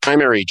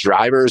primary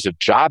drivers of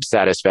job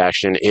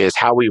satisfaction is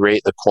how we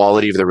rate the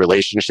quality of the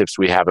relationships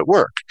we have at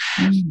work.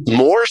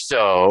 More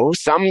so,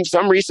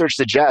 some research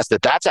suggests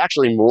that that's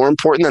actually more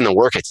important than the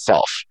work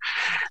itself.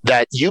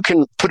 That you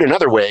can put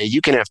another way, you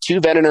can have two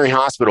veterinary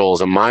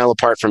hospitals a mile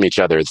apart from each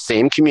other, the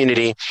same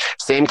community,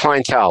 same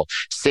clientele,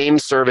 same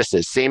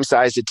services, same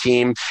size of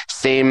team,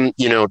 same,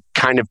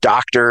 kind of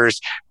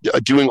doctors,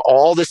 doing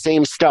all the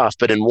same stuff.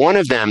 But in one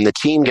of them, the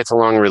team gets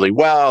along really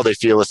well. They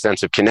feel a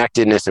sense of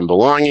connectedness and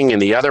belonging. In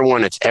the other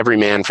one, it's every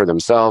man for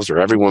themselves or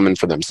every woman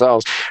for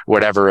themselves,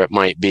 whatever it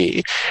might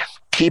be.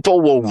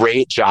 People will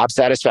rate job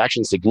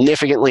satisfaction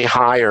significantly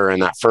higher in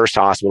that first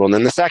hospital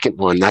than the second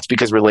one. That's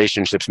because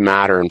relationships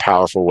matter in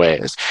powerful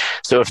ways.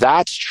 So if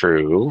that's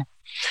true,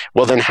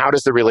 well, then how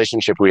does the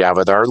relationship we have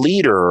with our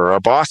leader or our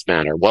boss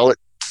matter? Well,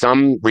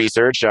 some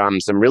research,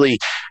 some really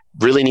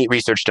neat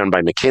research done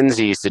by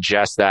McKinsey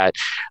suggests that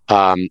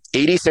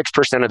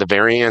 86% of the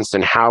variance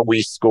in how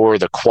we score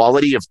the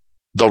quality of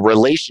the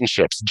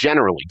relationships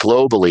generally,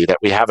 globally, that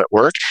we have at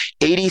work,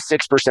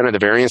 86% of the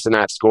variance in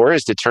that score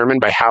is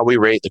determined by how we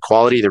rate the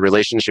quality of the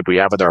relationship we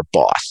have with our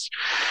boss.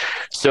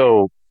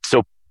 So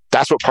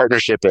that's what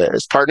partnership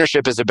is.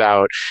 Partnership is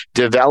about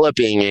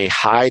developing a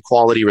high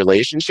quality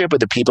relationship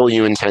with the people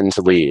you intend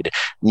to lead.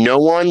 No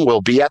one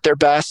will be at their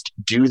best,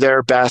 do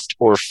their best,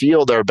 or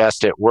feel their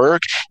best at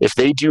work if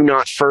they do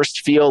not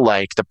first feel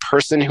like the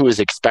person who is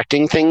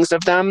expecting things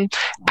of them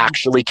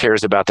actually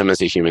cares about them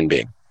as a human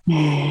being.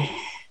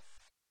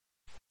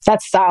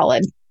 That's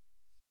solid.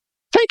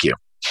 Thank you.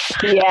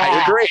 Yeah.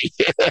 I agree.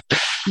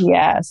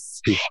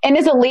 Yes. And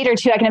as a leader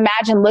too, I can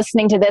imagine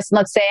listening to this. And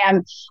let's say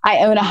I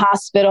own a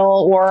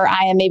hospital, or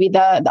I am maybe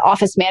the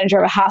office manager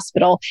of a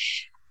hospital.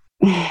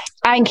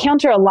 I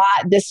encounter a lot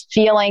this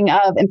feeling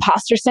of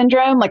imposter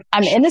syndrome. Like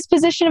I'm in this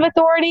position of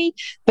authority,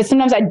 but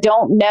sometimes I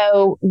don't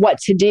know what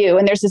to do.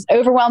 And there's this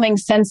overwhelming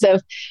sense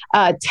of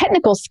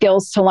technical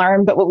skills to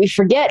learn. But what we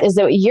forget is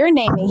that what you're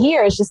naming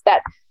here is just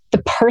that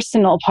the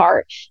personal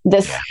part,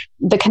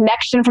 the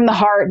connection from the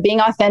heart,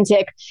 being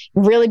authentic,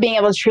 really being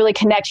able to truly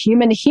connect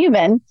human to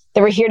human,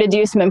 that we're here to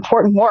do some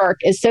important work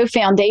is so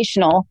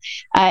foundational.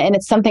 And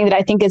it's something that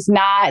I think is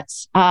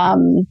it's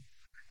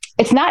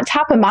not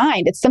top of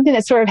mind. It's something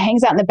that sort of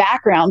hangs out in the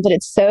background, but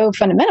it's so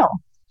fundamental.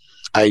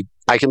 I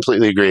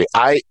completely agree.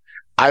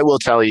 I will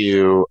tell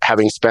you,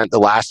 having spent the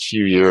last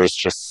few years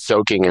just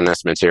soaking in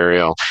this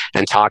material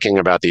and talking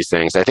about these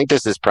things, I think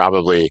this is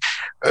probably,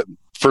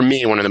 for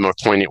me, one of the more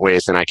poignant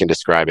ways that I can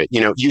describe it.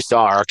 You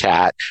saw our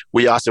cat.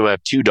 We also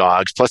have 2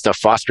 dogs, plus the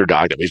foster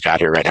dog that we've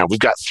got here right now. We've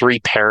got 3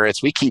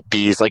 parrots. We keep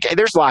bees.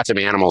 There's lots of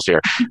animals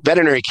here.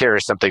 Veterinary care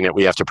is something that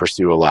we have to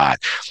pursue a lot.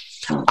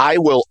 I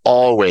will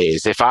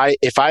always, if I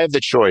have the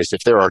choice,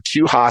 if there are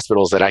 2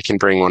 hospitals that I can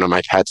bring one of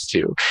my pets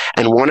to,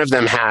 and one of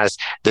them has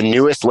the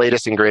newest,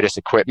 latest, and greatest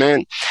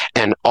equipment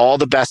and all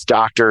the best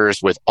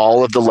doctors with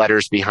all of the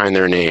letters behind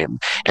their name,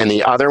 and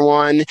the other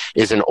one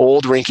is an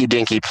old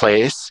rinky-dinky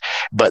place,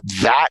 but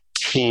that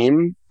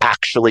team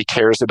actually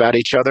cares about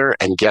each other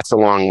and gets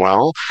along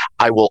well,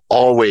 I will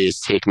always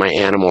take my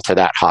animal to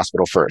that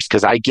hospital first,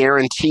 because I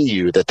guarantee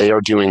you that they are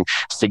doing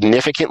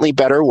significantly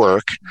better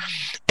work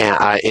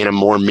in a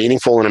more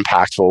meaningful and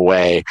impactful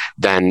way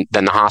than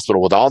the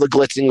hospital with all the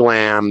glitz and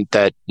glam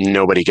that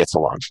nobody gets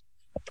along.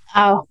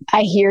 Oh,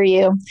 I hear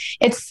you.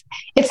 It's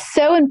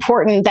so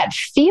important, that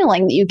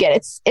feeling that you get.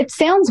 It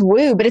sounds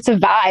woo, but it's a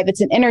vibe. It's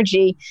an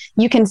energy.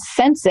 You can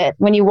sense it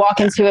when you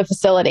walk into a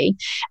facility.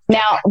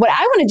 Now, what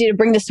I want to do to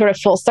bring this sort of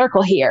full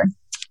circle here,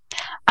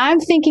 I'm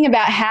thinking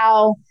about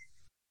how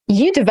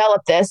you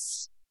developed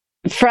this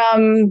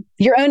from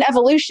your own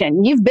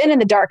evolution. You've been in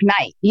the dark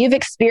night. You've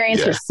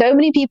experienced with so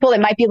many people that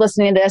might be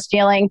listening to this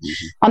feeling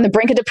on the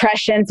brink of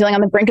depression, feeling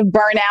on the brink of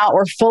burnout,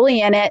 or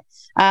fully in it,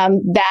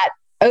 that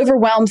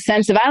overwhelmed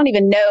sense of, I don't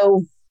even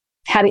know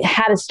how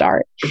to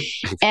start.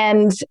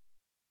 And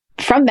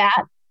from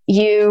that,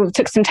 you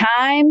took some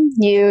time,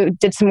 you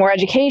did some more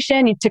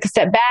education, you took a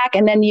step back,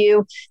 and then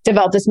you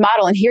developed this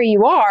model. And here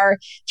you are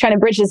trying to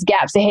bridge this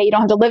gap. Say, hey, you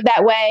don't have to live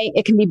that way.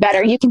 It can be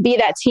better. You can be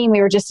that team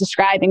we were just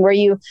describing, where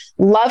you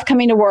love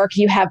coming to work.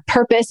 You have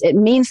purpose. It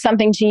means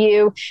something to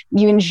you.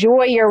 You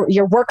enjoy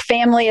your work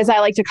family, as I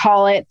like to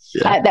call it.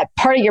 That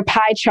part of your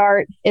pie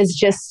chart is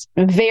just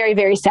very,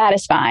 very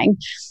satisfying.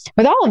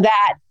 With all of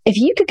that, if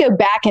you could go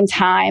back in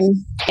time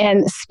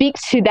and speak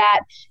to that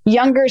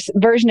younger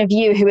version of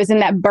you who was in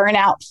that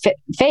burnout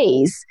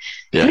phase,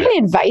 do you have any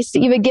advice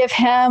that you would give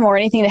him, or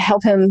anything to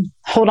help him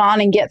hold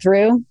on and get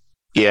through?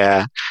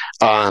 Yeah.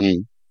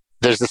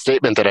 There's a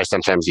statement that I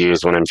sometimes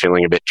use when I'm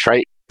feeling a bit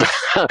trite.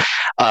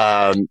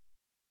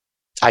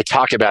 I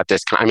talk about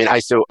this. I mean,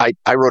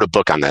 I wrote a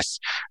book on this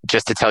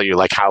just to tell you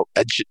like how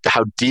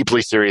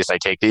deeply serious I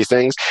take these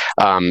things.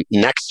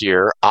 Next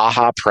year,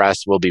 AHA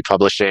Press will be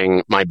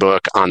publishing my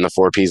book on the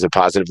 4Ps of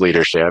positive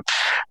leadership.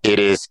 It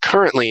is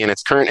currently in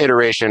its current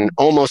iteration,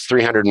 almost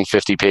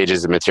 350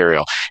 pages of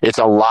material. It's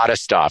a lot of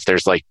stuff.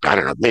 There's like, I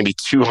don't know, maybe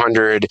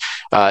 200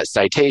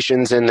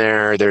 citations in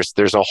there.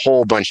 There's a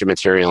whole bunch of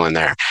material in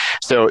there.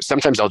 So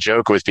sometimes I'll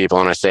joke with people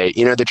and I say,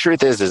 the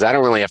truth is I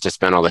don't really have to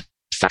spend all the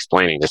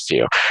explaining this to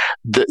you.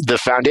 The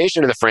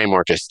foundation of the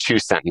framework is 2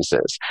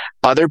 sentences.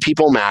 Other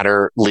people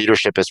matter.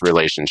 Leadership is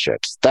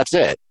relationships. That's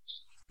it.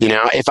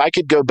 If I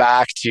could go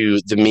back to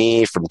the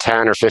me from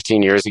 10 or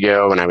 15 years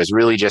ago when I was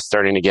really just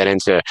starting to get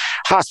into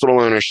hospital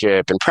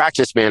ownership and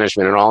practice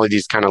management and all of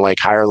these kind of like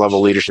higher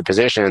level leadership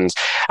positions,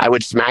 I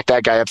would smack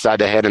that guy upside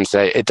the head and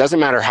say, it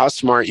doesn't matter how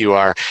smart you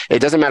are. It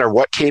doesn't matter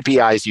what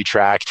KPIs you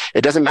track.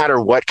 It doesn't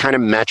matter what kind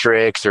of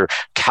metrics or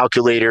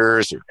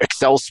calculators or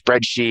Excel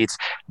spreadsheets.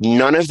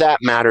 None of that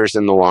matters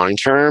in the long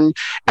term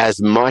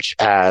as much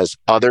as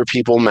other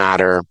people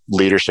matter.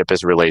 Leadership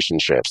is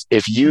relationships.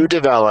 If you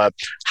develop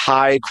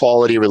high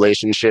quality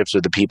relationships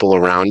with the people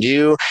around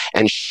you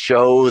and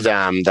show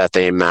them that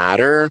they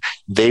matter,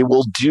 they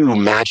will do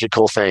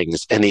magical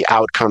things and the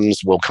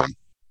outcomes will come.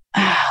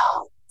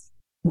 Oh,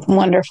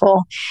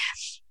 wonderful.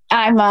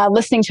 I'm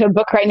listening to a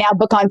book right now,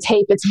 book on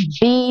tape. It's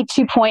B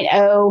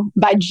 2.0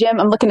 by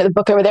Jim. I'm looking at the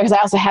book over there because I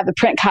also have the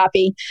print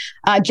copy,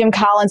 Jim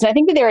Collins. And I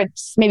think that they're at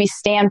maybe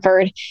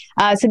Stanford.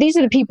 So these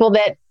are the people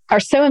that are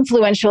so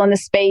influential in the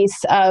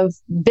space of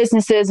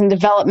businesses and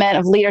development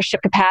of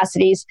leadership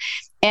capacities.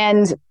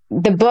 And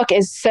the book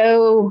is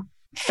so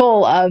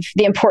full of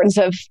the importance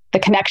of the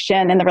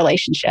connection and the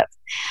relationship.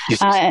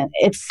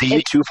 It's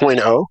B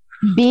 2.0?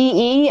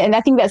 BE, and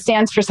I think that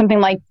stands for something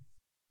like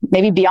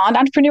maybe beyond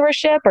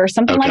entrepreneurship or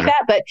something like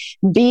that. But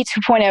B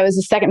 2.0 is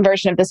the second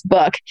version of this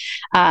book.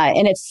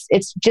 And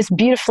it's just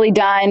beautifully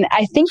done.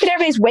 I think that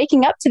everybody's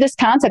waking up to this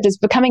concept. It's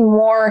becoming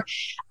more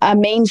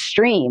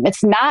mainstream.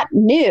 It's not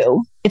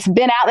new. It's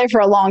been out there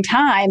for a long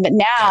time, but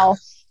now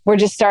we're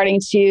just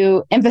starting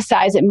to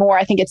emphasize it more.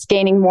 I think it's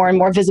gaining more and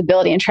more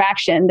visibility and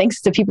traction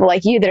thanks to people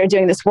like you that are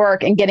doing this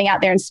work and getting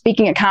out there and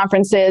speaking at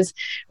conferences,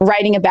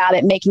 writing about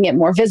it, making it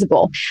more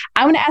visible.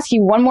 I want to ask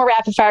you one more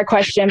rapid fire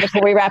question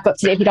before we wrap up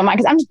today, if you don't mind,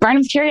 because I'm just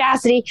burning with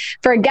curiosity.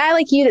 For a guy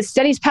like you that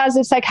studies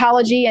positive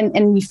psychology and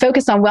you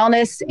focus on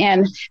wellness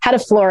and how to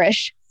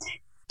flourish,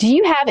 do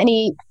you have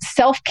any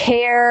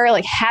self-care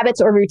like habits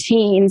or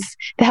routines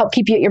to help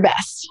keep you at your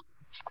best?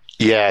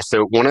 Yeah.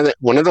 So one of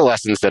the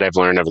lessons that I've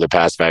learned over the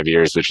past 5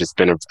 years, which has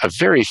been a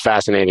very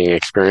fascinating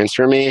experience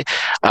for me,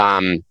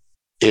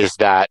 is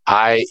that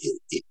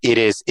it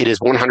is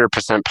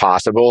 100%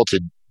 possible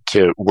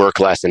to work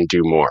less and do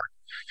more.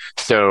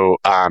 So,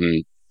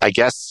 I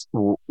guess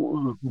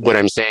what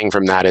I'm saying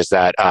from that is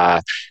that,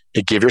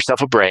 give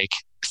yourself a break,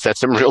 set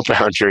some real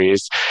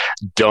boundaries.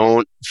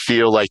 Don't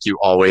feel like you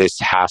always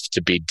have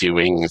to be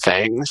doing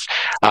things.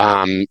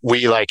 I'm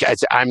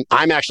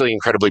actually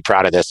incredibly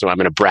proud of this. So I'm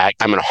going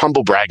to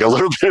humble brag a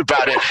little bit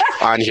about it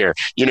on here.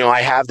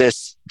 I have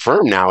this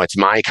firm now. It's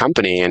my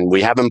company and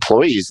we have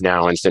employees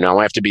now. And so now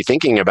I have to be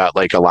thinking about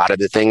like a lot of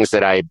the things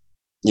that I,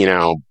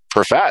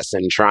 profess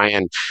and try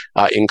and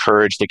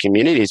encourage the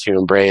community to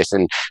embrace.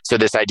 And so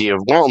this idea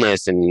of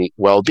wellness and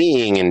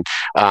well-being. And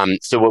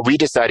so what we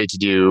decided to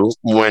do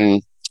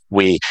when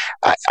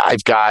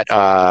I've got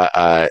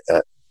an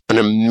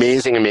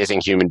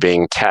amazing human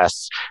being,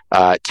 Tess.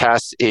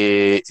 Tess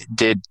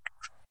did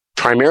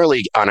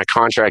primarily on a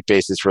contract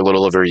basis for a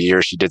little over a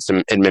year. She did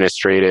some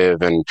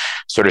administrative and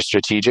sort of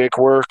strategic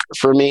work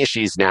for me.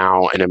 She's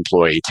now an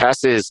employee.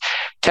 Tess is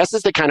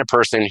the kind of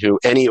person who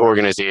any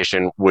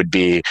organization would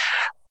be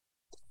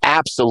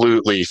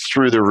absolutely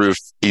through the roof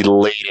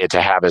elated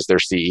to have as their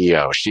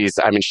CEO. She's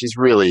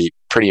really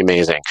pretty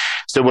amazing.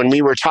 So when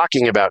we were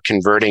talking about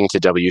converting to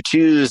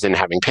W-2s and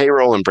having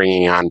payroll and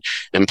bringing on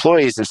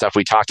employees and stuff,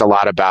 we talked a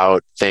lot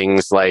about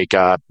things like,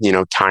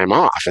 time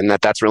off, and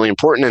that's really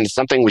important. And it's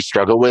something we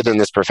struggle with in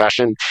this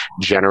profession,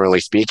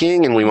 generally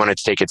speaking, and we wanted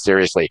to take it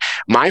seriously.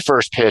 My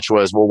first pitch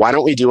was, well, why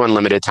don't we do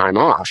unlimited time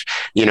off?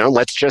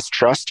 Let's just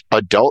trust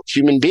adult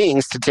human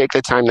beings to take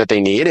the time that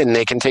they need, and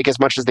they can take as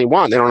much as they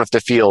want. They don't have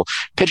to feel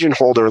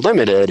pigeonholed or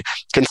limited.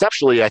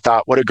 Conceptually, I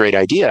thought, what a great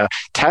idea.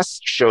 Tess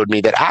showed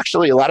me that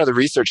actually a lot of the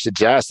research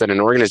suggests that in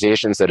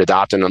organizations that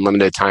adopt an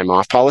unlimited time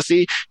off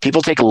policy,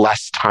 people take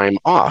less time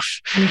off.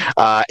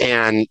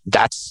 And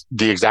that's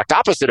the exact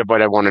opposite of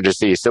what I wanted to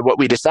see. So what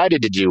we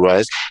decided to do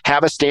was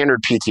have a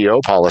standard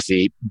PTO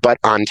policy, but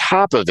on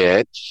top of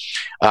it,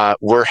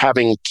 we're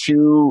having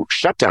 2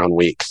 shutdown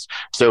weeks.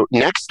 So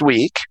next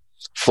week,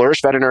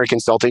 Flourish Veterinary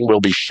Consulting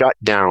will be shut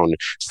down.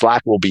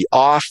 Slack will be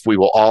off. We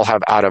will all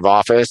have out of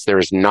office. There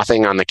is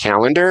nothing on the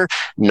calendar.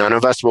 None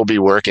of us will be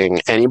working.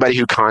 Anybody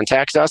who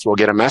contacts us will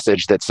get a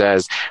message that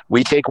says,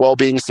 we take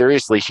well-being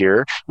seriously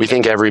here. We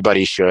think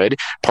everybody should.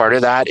 Part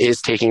of that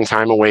is taking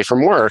time away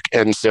from work.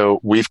 And so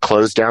we've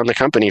closed down the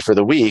company for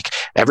the week.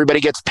 Everybody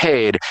gets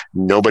paid.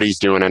 Nobody's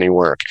doing any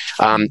work.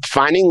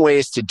 Finding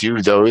ways to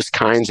do those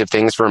kinds of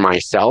things for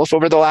myself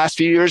over the last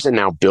few years and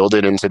now build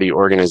it into the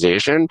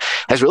organization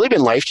has really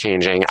been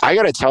life-changing. I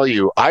got to tell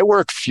you, I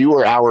work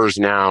fewer hours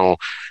now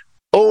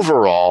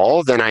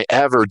overall than I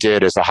ever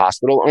did as a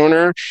hospital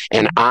owner,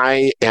 and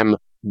I am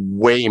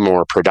way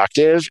more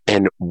productive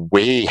and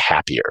way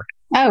happier.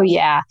 Oh,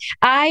 yeah.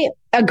 I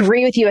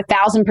agree with you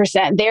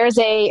 1,000%. There's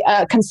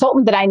a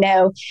consultant that I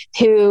know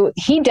who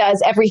he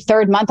does every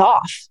third month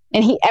off.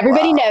 And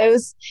everybody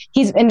knows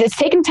and it's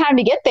taken time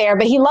to get there,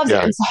 but he loves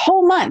it. It's a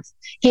whole month.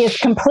 He is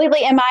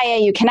completely MIA.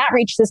 You cannot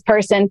reach this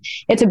person.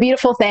 It's a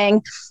beautiful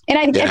thing. And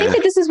I think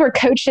that this is where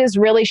coaches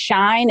really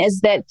shine,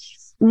 is that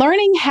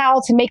learning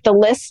how to make the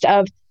list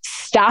of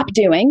stop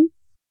doing,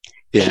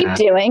 keep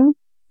doing,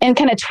 and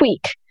kind of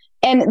tweak.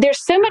 And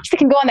there's so much that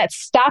can go on that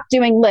stop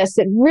doing list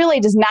that really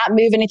does not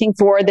move anything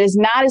forward, that is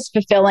not as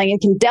fulfilling,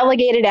 and can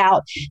delegate it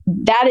out.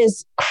 That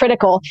is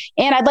critical.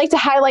 And I'd like to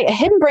highlight a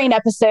Hidden Brain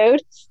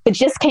episode that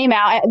just came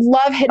out. I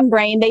love Hidden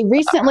Brain. They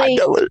recently,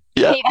 right?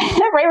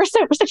 We're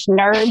such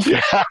nerds.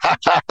 They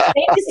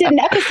just did an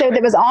episode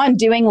that was on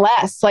doing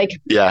less, like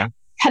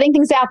cutting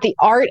things out, the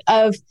art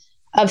of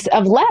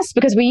less,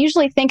 because we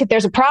usually think if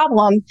there's a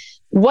problem,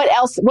 what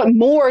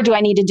more do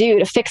I need to do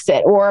to fix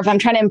it? Or if I'm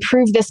trying to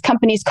improve this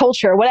company's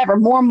culture or whatever,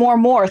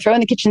 more,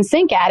 throwing the kitchen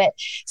sink at it.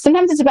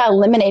 Sometimes it's about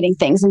eliminating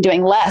things and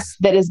doing less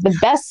that is the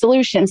best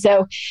solution.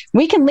 So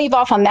we can leave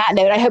off on that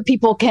note. I hope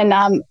people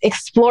can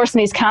explore some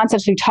of these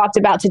concepts we talked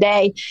about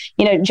today.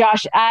 You know,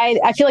 Josh,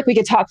 I feel like we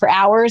could talk for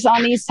hours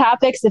on these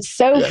topics. It's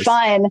so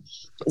fun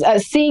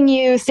seeing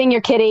you, seeing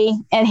your kitty,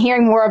 and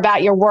hearing more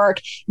about your work.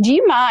 Do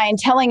you mind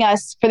telling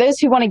us, for those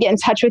who want to get in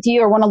touch with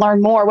you or want to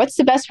learn more, what's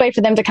the best way for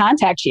them to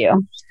contact you?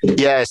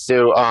 Yeah,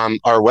 so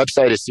our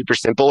website is super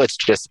simple. It's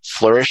just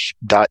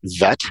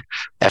flourish.vet,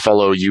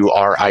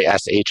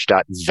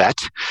 flourish.vet.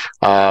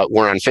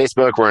 We're on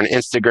Facebook. We're on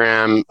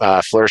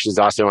Instagram. Flourish is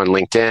also on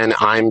LinkedIn.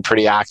 I'm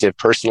pretty active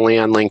personally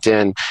on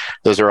LinkedIn.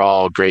 Those are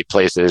all great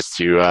places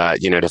to,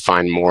 to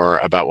find more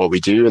about what we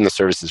do and the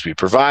services we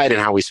provide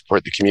and how we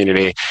support the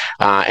community.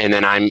 And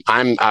then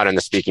I'm out on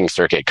the speaking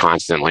circuit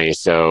constantly.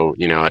 So,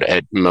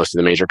 at most of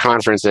the major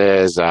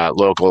conferences,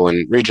 local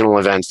and regional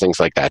events, things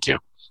like that too.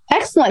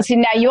 Excellent. So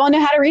now you all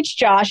know how to reach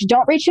Josh.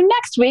 Don't reach him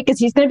next week because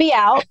he's going to be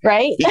out,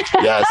 right?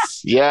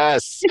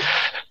 Yes.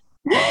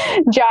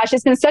 Josh,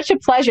 it's been such a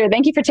pleasure.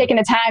 Thank you for taking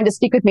the time to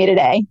speak with me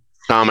today.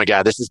 Oh my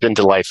God, this has been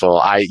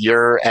delightful.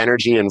 Your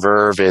energy and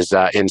verve is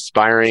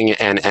inspiring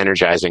and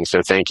energizing.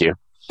 So thank you.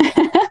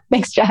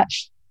 Thanks,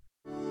 Josh.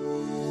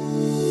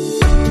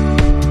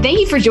 Thank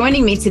you for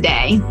joining me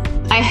today.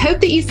 I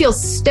hope that you feel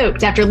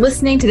stoked after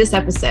listening to this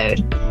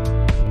episode.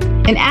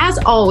 And as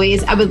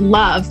always, I would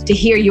love to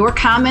hear your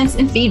comments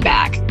and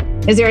feedback.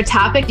 Is there a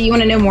topic that you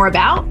want to know more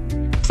about?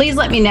 Please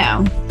let me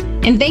know.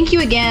 And thank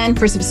you again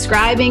for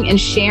subscribing and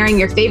sharing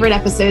your favorite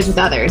episodes with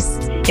others.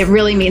 It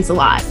really means a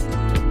lot.